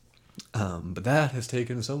 But that has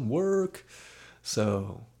taken some work.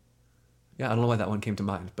 So, yeah, I don't know why that one came to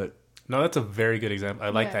mind, but No, that's a very good example. I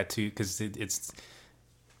like Yeah. that too because it's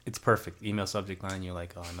perfect. Email subject line. You're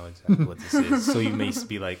like, oh, I know exactly what this is. So you may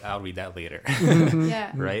be like, I'll read that later,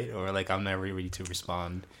 Yeah. right? Or like, I'm never ready to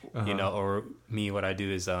respond. You know, or me, what I do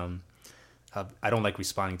is I don't like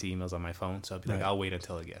responding to emails on my phone, so I'll be like, Right. I'll wait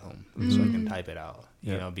until I get home so I can type it out.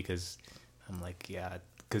 You Yeah. know, because I'm like,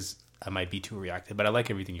 because I might be too reactive. But I like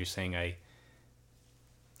everything you're saying.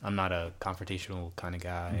 I'm not a confrontational kind of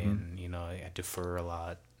guy, and you know, I defer a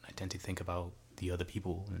lot. I tend to think about the other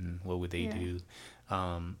people and what would they Yeah. do.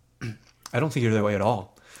 I don't think you're that way at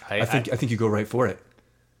all. I think you go right for it.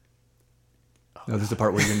 No, this is the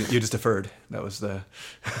part where you just deferred. That was the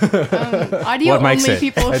Audio What Mike only said.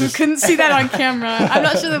 people who couldn't see that on camera. I'm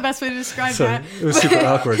not sure the best way to describe that. it was super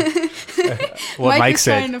awkward. what Mike is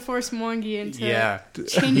said. trying to force Mwangi into Yeah,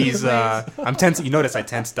 changing he's. his ways. I'm tense. You notice I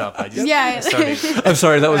tensed up. I just Yeah. started. I'm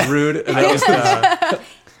sorry, that was rude. And I that was, just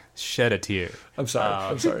shed a tear. I'm sorry.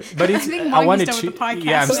 I'm sorry. But it's, think I Mwangi's wanted done to. with the podcast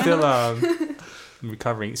Yeah, I'm now. still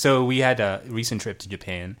recovering. So we had a recent trip to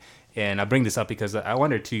Japan, and I bring this up because I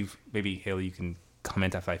wondered too. Maybe Haley, you can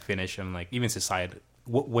comment if I finish. I'm like, even society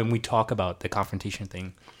when we talk about the confrontation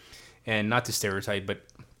thing, and not to stereotype, but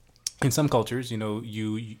in some cultures, you know,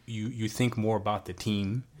 you think more about the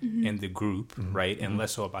team and the group, right, and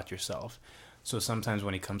less so about yourself. So sometimes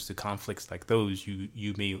when it comes to conflicts like those,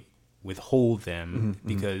 you may withhold them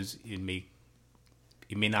because it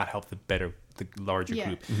may not help the larger Yeah.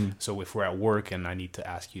 group. So if we're at work and I need to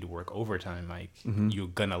ask you to work overtime, Mike, you're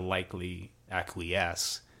gonna likely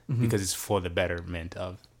acquiesce because it's for the betterment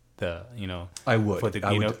of the, you know, I would. for the,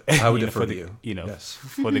 I you would, know, I would you know, defer for to the, you. you know, Yes.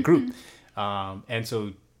 for the group. And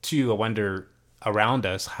so too, I wonder around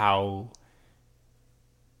us how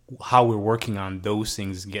we're working on those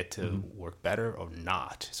things get to work better or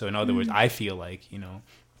not. So in other words, I feel like, you know,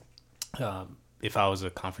 if I was a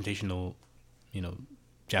confrontational, you know,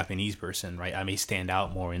 Japanese person, right, I may stand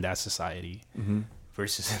out more in that society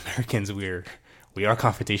versus Americans. We are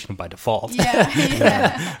confrontational by default.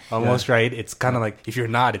 Yeah. Almost, right? It's kind of like, if you're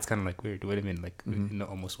not, it's kind of like weird. Wait a minute, like, you know,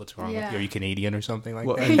 almost what's wrong? Yeah. Are you Canadian or something like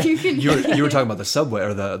Well, that? and You can- you were talking about the subway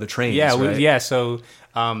or the trains, Yeah, right? yeah. So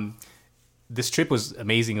this trip was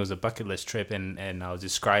amazing. It was a bucket list trip, and I was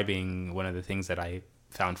describing one of the things that I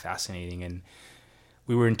found fascinating. And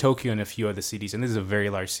we were in Tokyo and a few other cities, and this is a very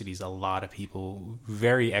large city. A lot of people,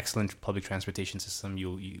 very excellent public transportation system.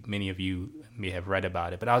 Many of you may have read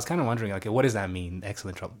about it, but I was kind of wondering, like, what does that mean?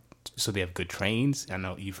 Excellent. So they have good trains. I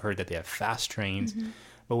know you've heard that they have fast trains,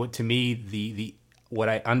 but what to me the what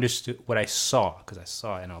I understood, what I saw, because I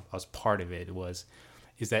saw it and I was part of it,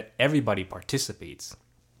 is that everybody participates.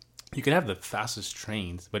 You can have the fastest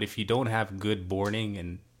trains, but if you don't have good boarding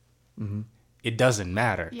and it doesn't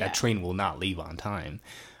matter. Yeah. That train will not leave on time.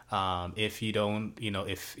 If you don't, you know,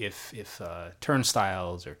 if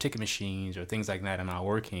turnstiles or ticket machines or things like that are not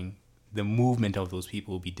working, the movement of those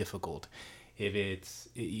people will be difficult. If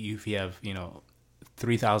you have, you know,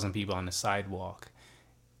 3,000 people on the sidewalk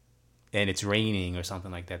and it's raining or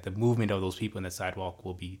something like that, the movement of those people in the sidewalk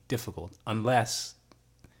will be difficult unless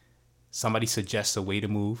somebody suggests a way to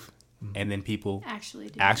move and then people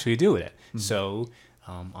Actually do it. So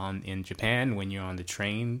in Japan, when you're on the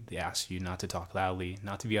train, they ask you not to talk loudly,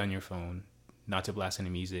 not to be on your phone, not to blast any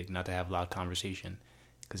music, not to have loud conversation,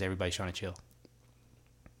 because everybody's trying to chill.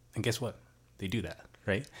 And guess what? They do that,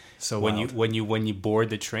 right? So when wild. you board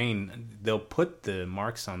the train, they'll put the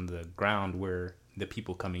marks on the ground where the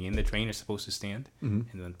people coming in the train are supposed to stand, and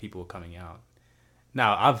then people coming out.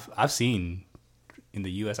 Now, I've seen in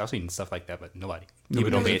the U.S., I've seen stuff like that, but people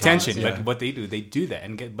don't pay attention. Yeah. But what they do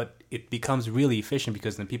that, but it becomes really efficient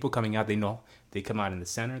because the people coming out, they know they come out in the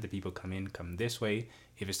center. The people come this way.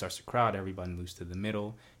 If it starts to crowd, everybody moves to the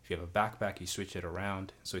middle. If you have a backpack, you switch it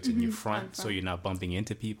around so it's in your front, so you're not bumping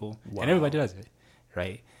into people. Wow. And everybody does it,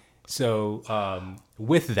 right? So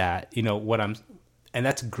with that, you know and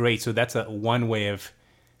that's great. So that's one way of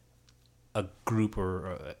a group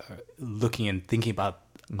or looking and thinking about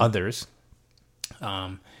others.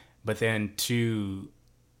 But then to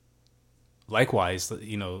likewise,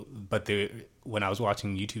 but when I was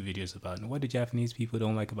watching YouTube videos about what do Japanese people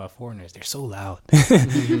don't like about foreigners, they're so loud.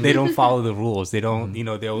 They don't follow the rules. They don't,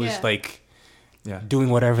 they're always doing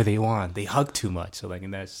whatever they want. They hug too much. So like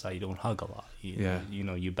in that society, you don't hug a lot.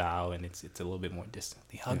 You bow and it's a little bit more distant.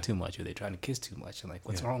 They hug too much, or they're trying to kiss too much. And like,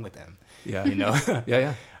 what's wrong with them?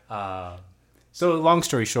 Yeah. So long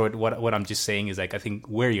story short, what I'm just saying is like, I think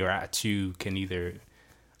where you're at too can either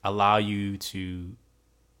allow you to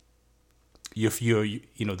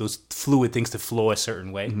those fluid things to flow a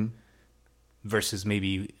certain way, versus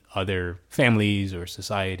maybe other families or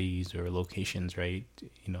societies or locations, right?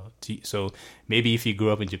 So maybe if you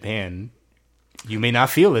grew up in Japan, you may not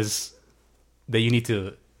feel as that you need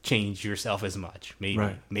to change yourself as much. Maybe not.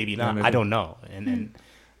 Yeah, maybe. I don't know. And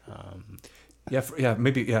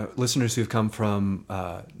maybe listeners who've come from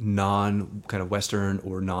non kind of Western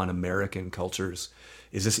or non-American cultures,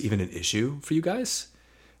 is this even an issue for you guys?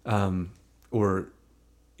 I'm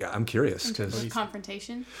curious because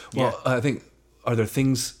confrontation. Well, I think, are there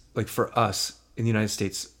things like for us in the United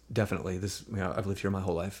States? Definitely, I've lived here my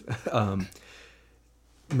whole life.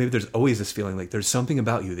 Maybe there's always this feeling like there's something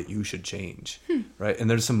about you that you should change, right? And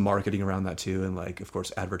there's some marketing around that too, and like, of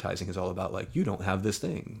course, advertising is all about like, you don't have this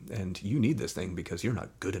thing, and you need this thing because you're not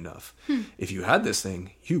good enough. If you had this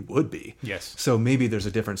thing, you would be. Yes. So maybe there's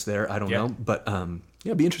a difference there. I don't know, but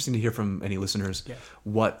it'd be interesting to hear from any listeners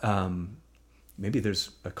what maybe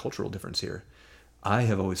there's a cultural difference here. I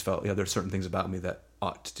have always felt there's certain things about me that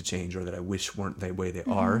ought to change, or that I wish weren't the way they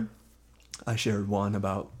are. I shared one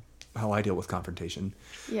about how I deal with confrontation.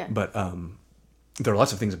 Yeah. But there are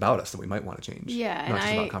lots of things about us that we might want to change. Yeah. Not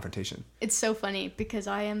just about confrontation. It's so funny because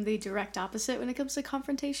I am the direct opposite when it comes to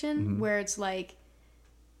confrontation, where it's like,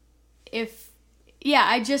 I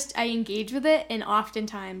engage with it, and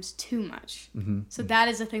oftentimes too much. So that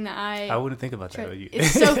is the thing that I wouldn't think about that with you.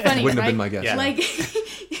 It's so funny. Wouldn't right? have been my guess. Yeah. Like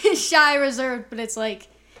shy, reserved, but it's like,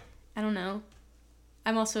 I don't know.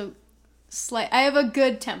 I'm also I have a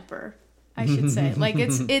good temper, I should say. Like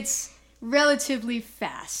it's relatively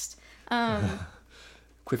fast.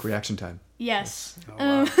 Quick reaction time. Yes.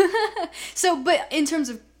 Oh, wow. But in terms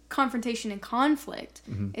of confrontation and conflict,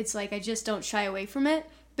 it's like I just don't shy away from it.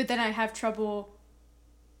 But then I have trouble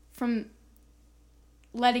from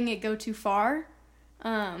letting it go too far,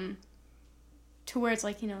 to where it's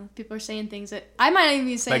like, people are saying things that I might not even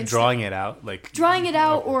be saying. Like drawing it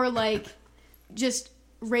out, or like just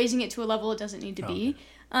raising it to a level it doesn't need to be.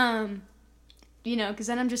 Because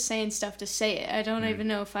then I'm just saying stuff to say it. I don't even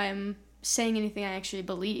know if I'm saying anything I actually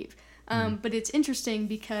believe. But it's interesting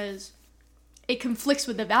because it conflicts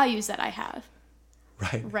with the values that I have.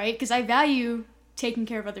 Right? Because I value taking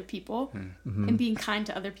care of other people and being kind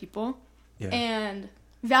to other people and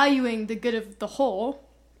valuing the good of the whole.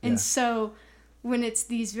 And so when it's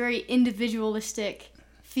these very individualistic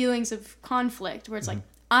feelings of conflict where it's like,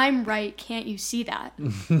 I'm right, can't you see that?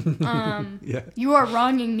 You are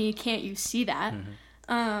wronging me, can't you see that?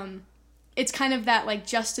 It's kind of that like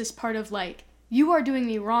justice part of like, you are doing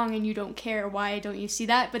me wrong and you don't care, why don't you see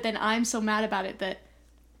that? But then I'm so mad about it that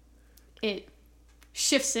it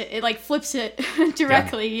shifts it like flips it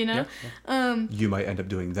directly, you might end up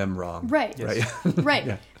doing them wrong. Right.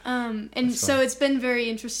 And so it's been very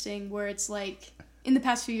interesting where it's like in the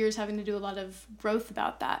past few years having to do a lot of growth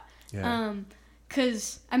about that.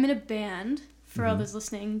 Because I'm in a band, for all those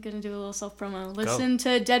listening, gonna do a little self-promo. Listen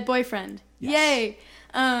to Dead Boyfriend. Yes. Yay!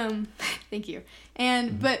 Thank you.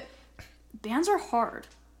 And but bands are hard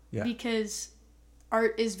because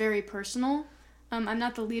art is very personal. I'm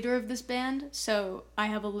not the leader of this band, so I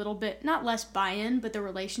have a little bit, not less buy-in, but the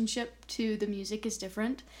relationship to the music is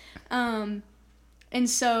different. And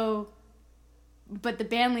so, but the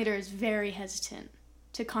band leader is very hesitant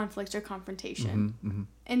to conflict or confrontation.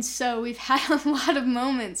 And so we've had a lot of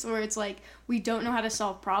moments where it's like, we don't know how to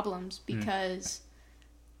solve problems because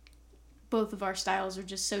both of our styles are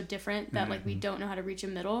just so different that like we don't know how to reach a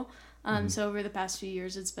middle. So over the past few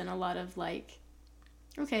years, it's been a lot of like,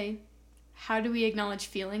 okay, how do we acknowledge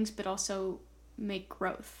feelings but also make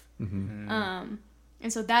growth? And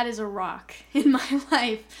so that is a rock in my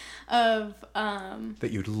life of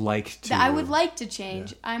that you'd like to, that I would like to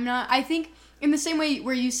change. I think in the same way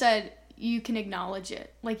where you said you can acknowledge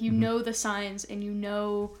it, like you know the signs and you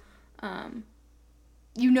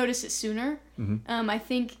notice it sooner. I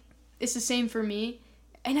think it's the same for me,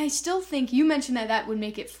 and I still think you mentioned that would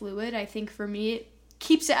make it fluid. I think for me it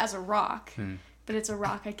keeps it as a rock. But it's a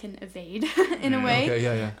rock I can evade in a way.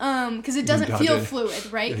 Because it doesn't feel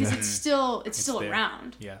fluid, right? Because it's still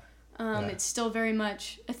around. It's still very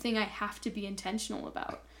much a thing I have to be intentional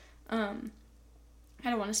about. I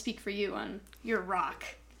don't want to speak for you on your rock.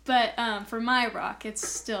 But for my rock, it's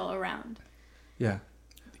still around. Yeah.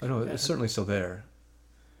 I know it's certainly still there.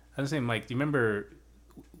 I was saying, Mike, do you remember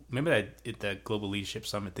that Global Leadership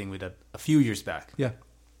Summit thing we did a few years back? Yeah.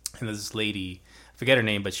 And there's this lady, I forget her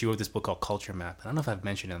name, but she wrote this book called Culture Map. I don't know if I've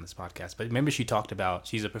mentioned it on this podcast, but remember she talked about,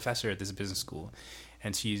 she's a professor at this business school,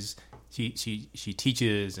 and she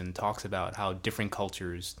teaches and talks about how different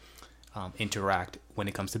cultures interact when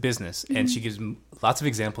it comes to business. And she gives lots of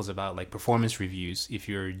examples about like performance reviews. If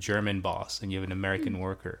you're a German boss and you have an American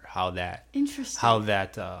worker, how that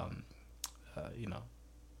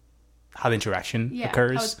how the interaction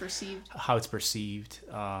occurs, how it's perceived.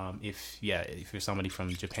 If you're somebody from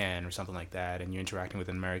Japan or something like that, and you're interacting with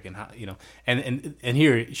an American, and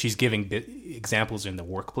here she's giving examples in the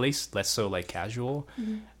workplace, less so like casual,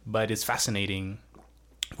 but it's fascinating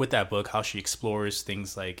with that book how she explores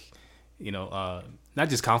things like, not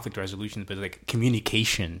just conflict resolution, but like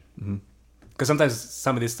communication. Because sometimes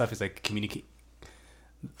some of this stuff is like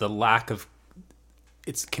the lack of.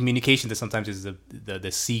 It's communication that sometimes is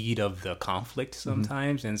the seed of the conflict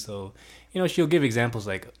sometimes. And so, she'll give examples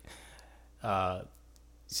like,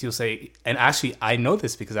 she'll say, and actually I know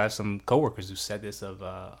this because I have some coworkers who said this of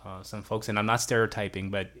some folks, and I'm not stereotyping,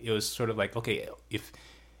 but it was sort of like, okay, if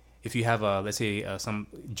you have let's say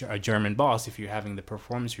a German boss, if you're having the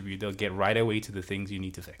performance review, they'll get right away to the things you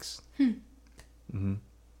need to fix.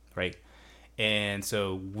 Right. And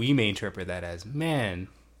so we may interpret that as, man,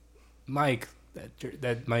 Mike,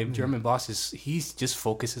 that my German boss he just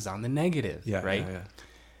focuses on the negative, right? Yeah.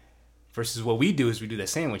 Versus what we do is we do the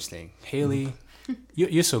sandwich thing. Haley,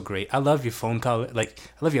 you're so great. I love your phone color. Like,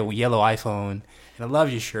 I love your yellow iPhone, and I love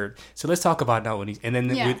your shirt. So let's talk about now. And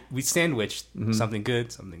then we sandwich something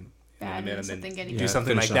good, something bad, and something then do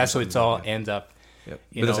something like that. So it's all ends up. Yep.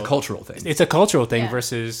 But it's a cultural thing. It's a cultural thing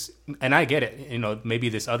versus, and I get it. Maybe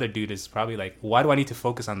this other dude is probably like, why do I need to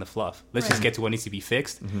focus on the fluff? Let's just get to what needs to be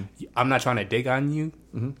fixed. I'm not trying to dig on you.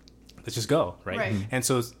 Let's just go, right? And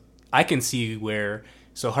so I can see where.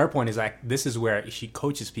 So her point is like, this is where she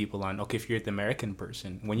coaches people on. Okay, if you're the American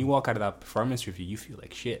person, when you walk out of that performance review, you feel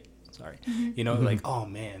like shit. Sorry, like, oh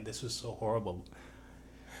man, this was so horrible.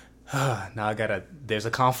 Now there's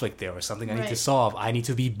a conflict there or something I need to solve. I need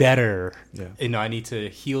to be better. I need to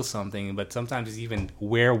heal something. But sometimes it's even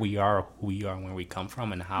where we are, who we are, where we come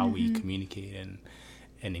from, and how we communicate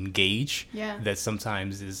and engage. That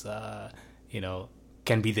sometimes is,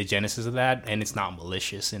 can be the genesis of that. And it's not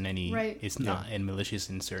malicious in any, it's not malicious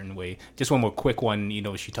in a certain way. Just one more quick one,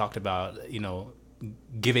 she talked about,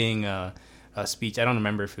 giving a speech. I don't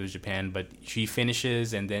remember if it was Japan, but she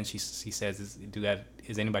finishes and then she says,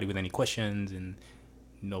 is anybody with any questions? And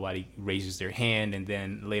nobody raises their hand. And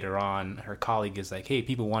then later on, her colleague is like, hey,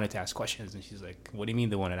 people wanted to ask questions. And she's like, what do you mean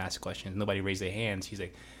they wanted to ask questions? Nobody raised their hands. She's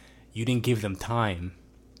like, you didn't give them time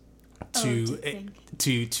to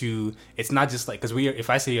it's not just like, because if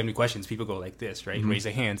I say you have any questions, people go like this, right? Raise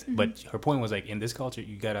their hands. But her point was like, in this culture,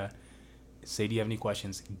 you gotta say, do you have any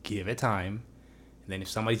questions? Give it time. And then if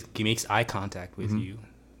somebody makes eye contact with you,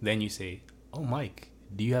 then you say, oh, Mike,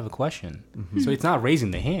 do you have a question? So it's not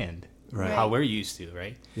raising the hand, how we're used to,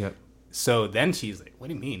 right? Yep. So then she's like, what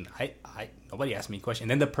do you mean? Nobody asked me a question.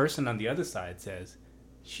 And then the person on the other side says,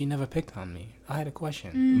 she never picked on me. I had a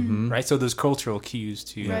question, right? So there's cultural cues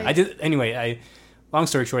too. Long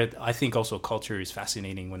story short, I think also culture is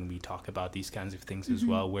fascinating when we talk about these kinds of things as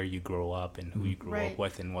well, where you grow up and who you grew up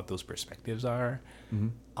with and what those perspectives are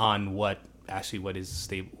on what is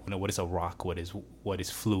stable, what is a rock, what is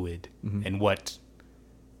fluid, and what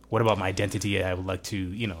about my identity I would like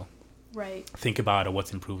to, think about, or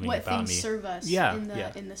what's improving what about me. What things serve us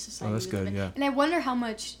in the society. Oh, that's good, And I wonder how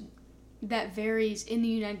much that varies in the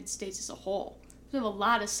United States as a whole. We have a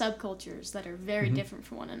lot of subcultures that are very different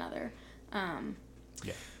from one another. I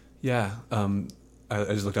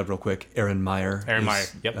just looked up real quick. Erin Meyer.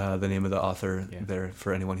 Yep. The name of the author there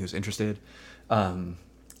for anyone who's interested.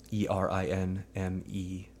 ERINMEYER.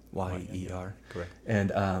 Correct.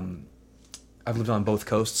 And I've lived on both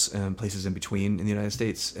coasts and places in between in the United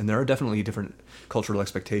States, and there are definitely different cultural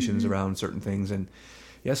expectations around certain things. And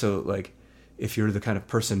so like, if you're the kind of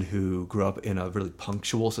person who grew up in a really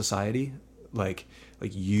punctual society, like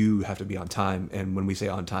you have to be on time, and when we say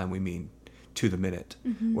on time, we mean to the minute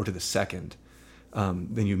or to the second.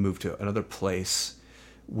 Then you move to another place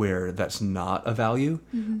where that's not a value.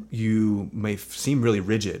 You may seem really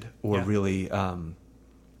rigid or really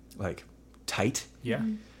like tight.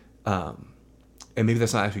 And maybe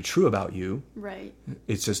that's not actually true about you. Right.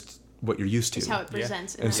 It's just what you're used to. It's how it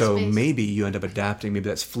presents. And so maybe you end up adapting. Maybe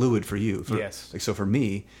that's fluid for you. So for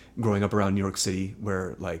me, growing up around New York City,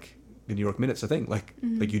 where like the New York Minute's a thing. Like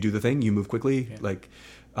you do the thing, you move quickly. Like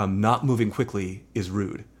not moving quickly is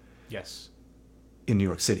rude Yes. in New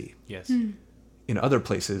York City. Yes. In other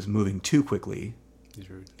places, moving too quickly It's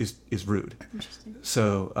rude. is rude. Interesting.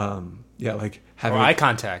 So yeah, like Or having eye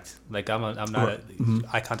contact. Like I'm not mm-hmm.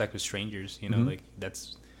 eye contact with strangers. You know, like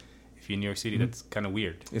that's if you're in New York City, that's kind of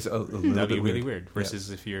weird. it's a little That'd be bit really weird. Yeah. Versus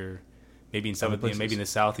if you're maybe in some, Other places. maybe in the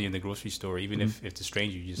South, you're in the grocery store. Even if it's a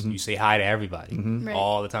stranger, you say hi to everybody Right.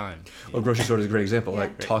 all the time. Well, grocery store is a great example. Yeah.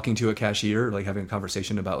 Like talking to a cashier, like having a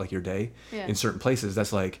conversation about like your day. Yeah. In certain places,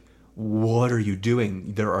 that's like, what are you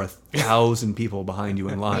doing? There are 1,000 people behind you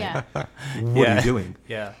in line. Yeah. What are you doing?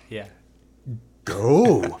 Yeah, yeah.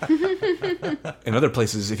 Go. In other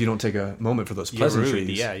places, if you don't take a moment for those You're rude.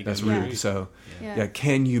 pleasantries, Yeah, you can that's be rude. rude. So, Yeah. yeah,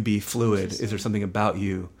 can you be fluid? Is there Interesting. something about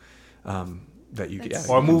you that you That's-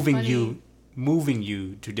 yeah, Or Yeah. moving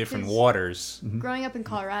you to different 'Cause- waters. Growing up in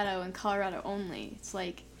Colorado and Colorado only, it's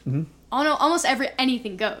like Mm-hmm. almost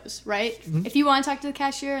anything goes, right? If you want to talk to the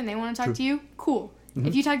cashier and they want to talk to you, cool.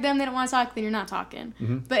 If you talk to them, they don't want to talk, then you're not talking.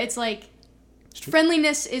 But it's like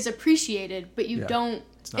friendliness is appreciated, but you Yeah. don't.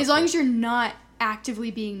 It's not As long fair. as you're not actively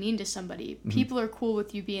being mean to somebody, people are cool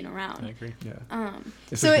with you being I around. agree. yeah.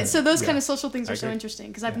 It's So like so those yeah. kind of social things I are so agree. interesting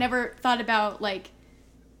because I've Yeah. never thought about like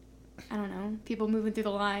I don't know people moving through the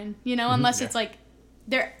line, unless Yeah. it's like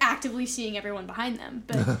they're actively seeing everyone behind them.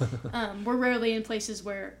 But we're rarely in places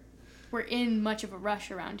where we're in much of a rush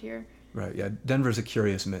around here. Right. Yeah. Denver's a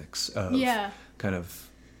curious mix of Yeah. kind of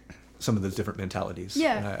some of those different mentalities.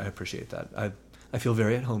 Yeah. And I appreciate that. I feel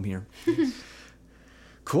very at home here.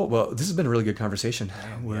 Cool. Well, this has been a really good conversation.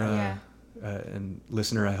 We're, Yeah. And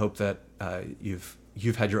listener, I hope that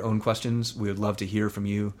you've had your own questions. We would love to hear from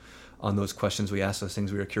you on those questions we asked, those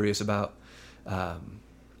things we were curious about.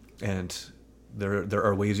 And there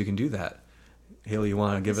are ways you can do that. Haley, you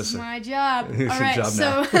want to give This us is my job. It's All your right, job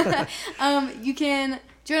so you can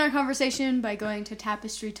join our conversation by going to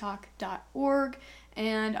tapestrytalk.org,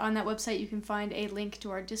 and on that website you can find a link to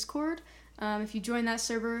our Discord. If you join that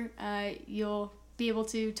server, you'll be able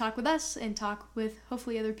to talk with us and talk with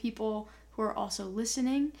hopefully other people who are also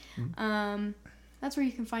listening. That's where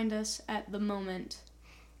you can find us at the moment.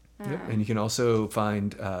 Yeah, and you can also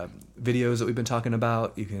find videos that we've been talking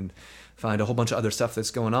about. You can find a whole bunch of other stuff that's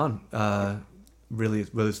going on. Really,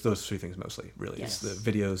 it's those three things mostly. Really, Yes. it's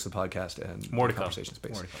the videos, the podcast, and More to the come. conversation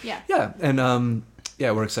space. More to come. Yeah. Yeah, and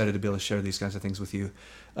we're excited to be able to share these kinds of things with you,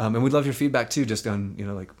 and we'd love your feedback too. Just on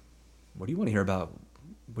like, what do you want to hear about?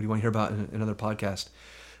 What do you want to hear about in another podcast?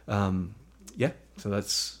 Yeah, so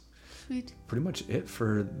that's Sweet. pretty much it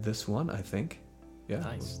for this one, I think. Yeah,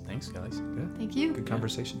 Nice. Thanks, guys. Yeah, Thank you. good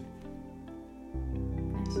conversation.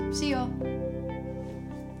 Nice. See y'all.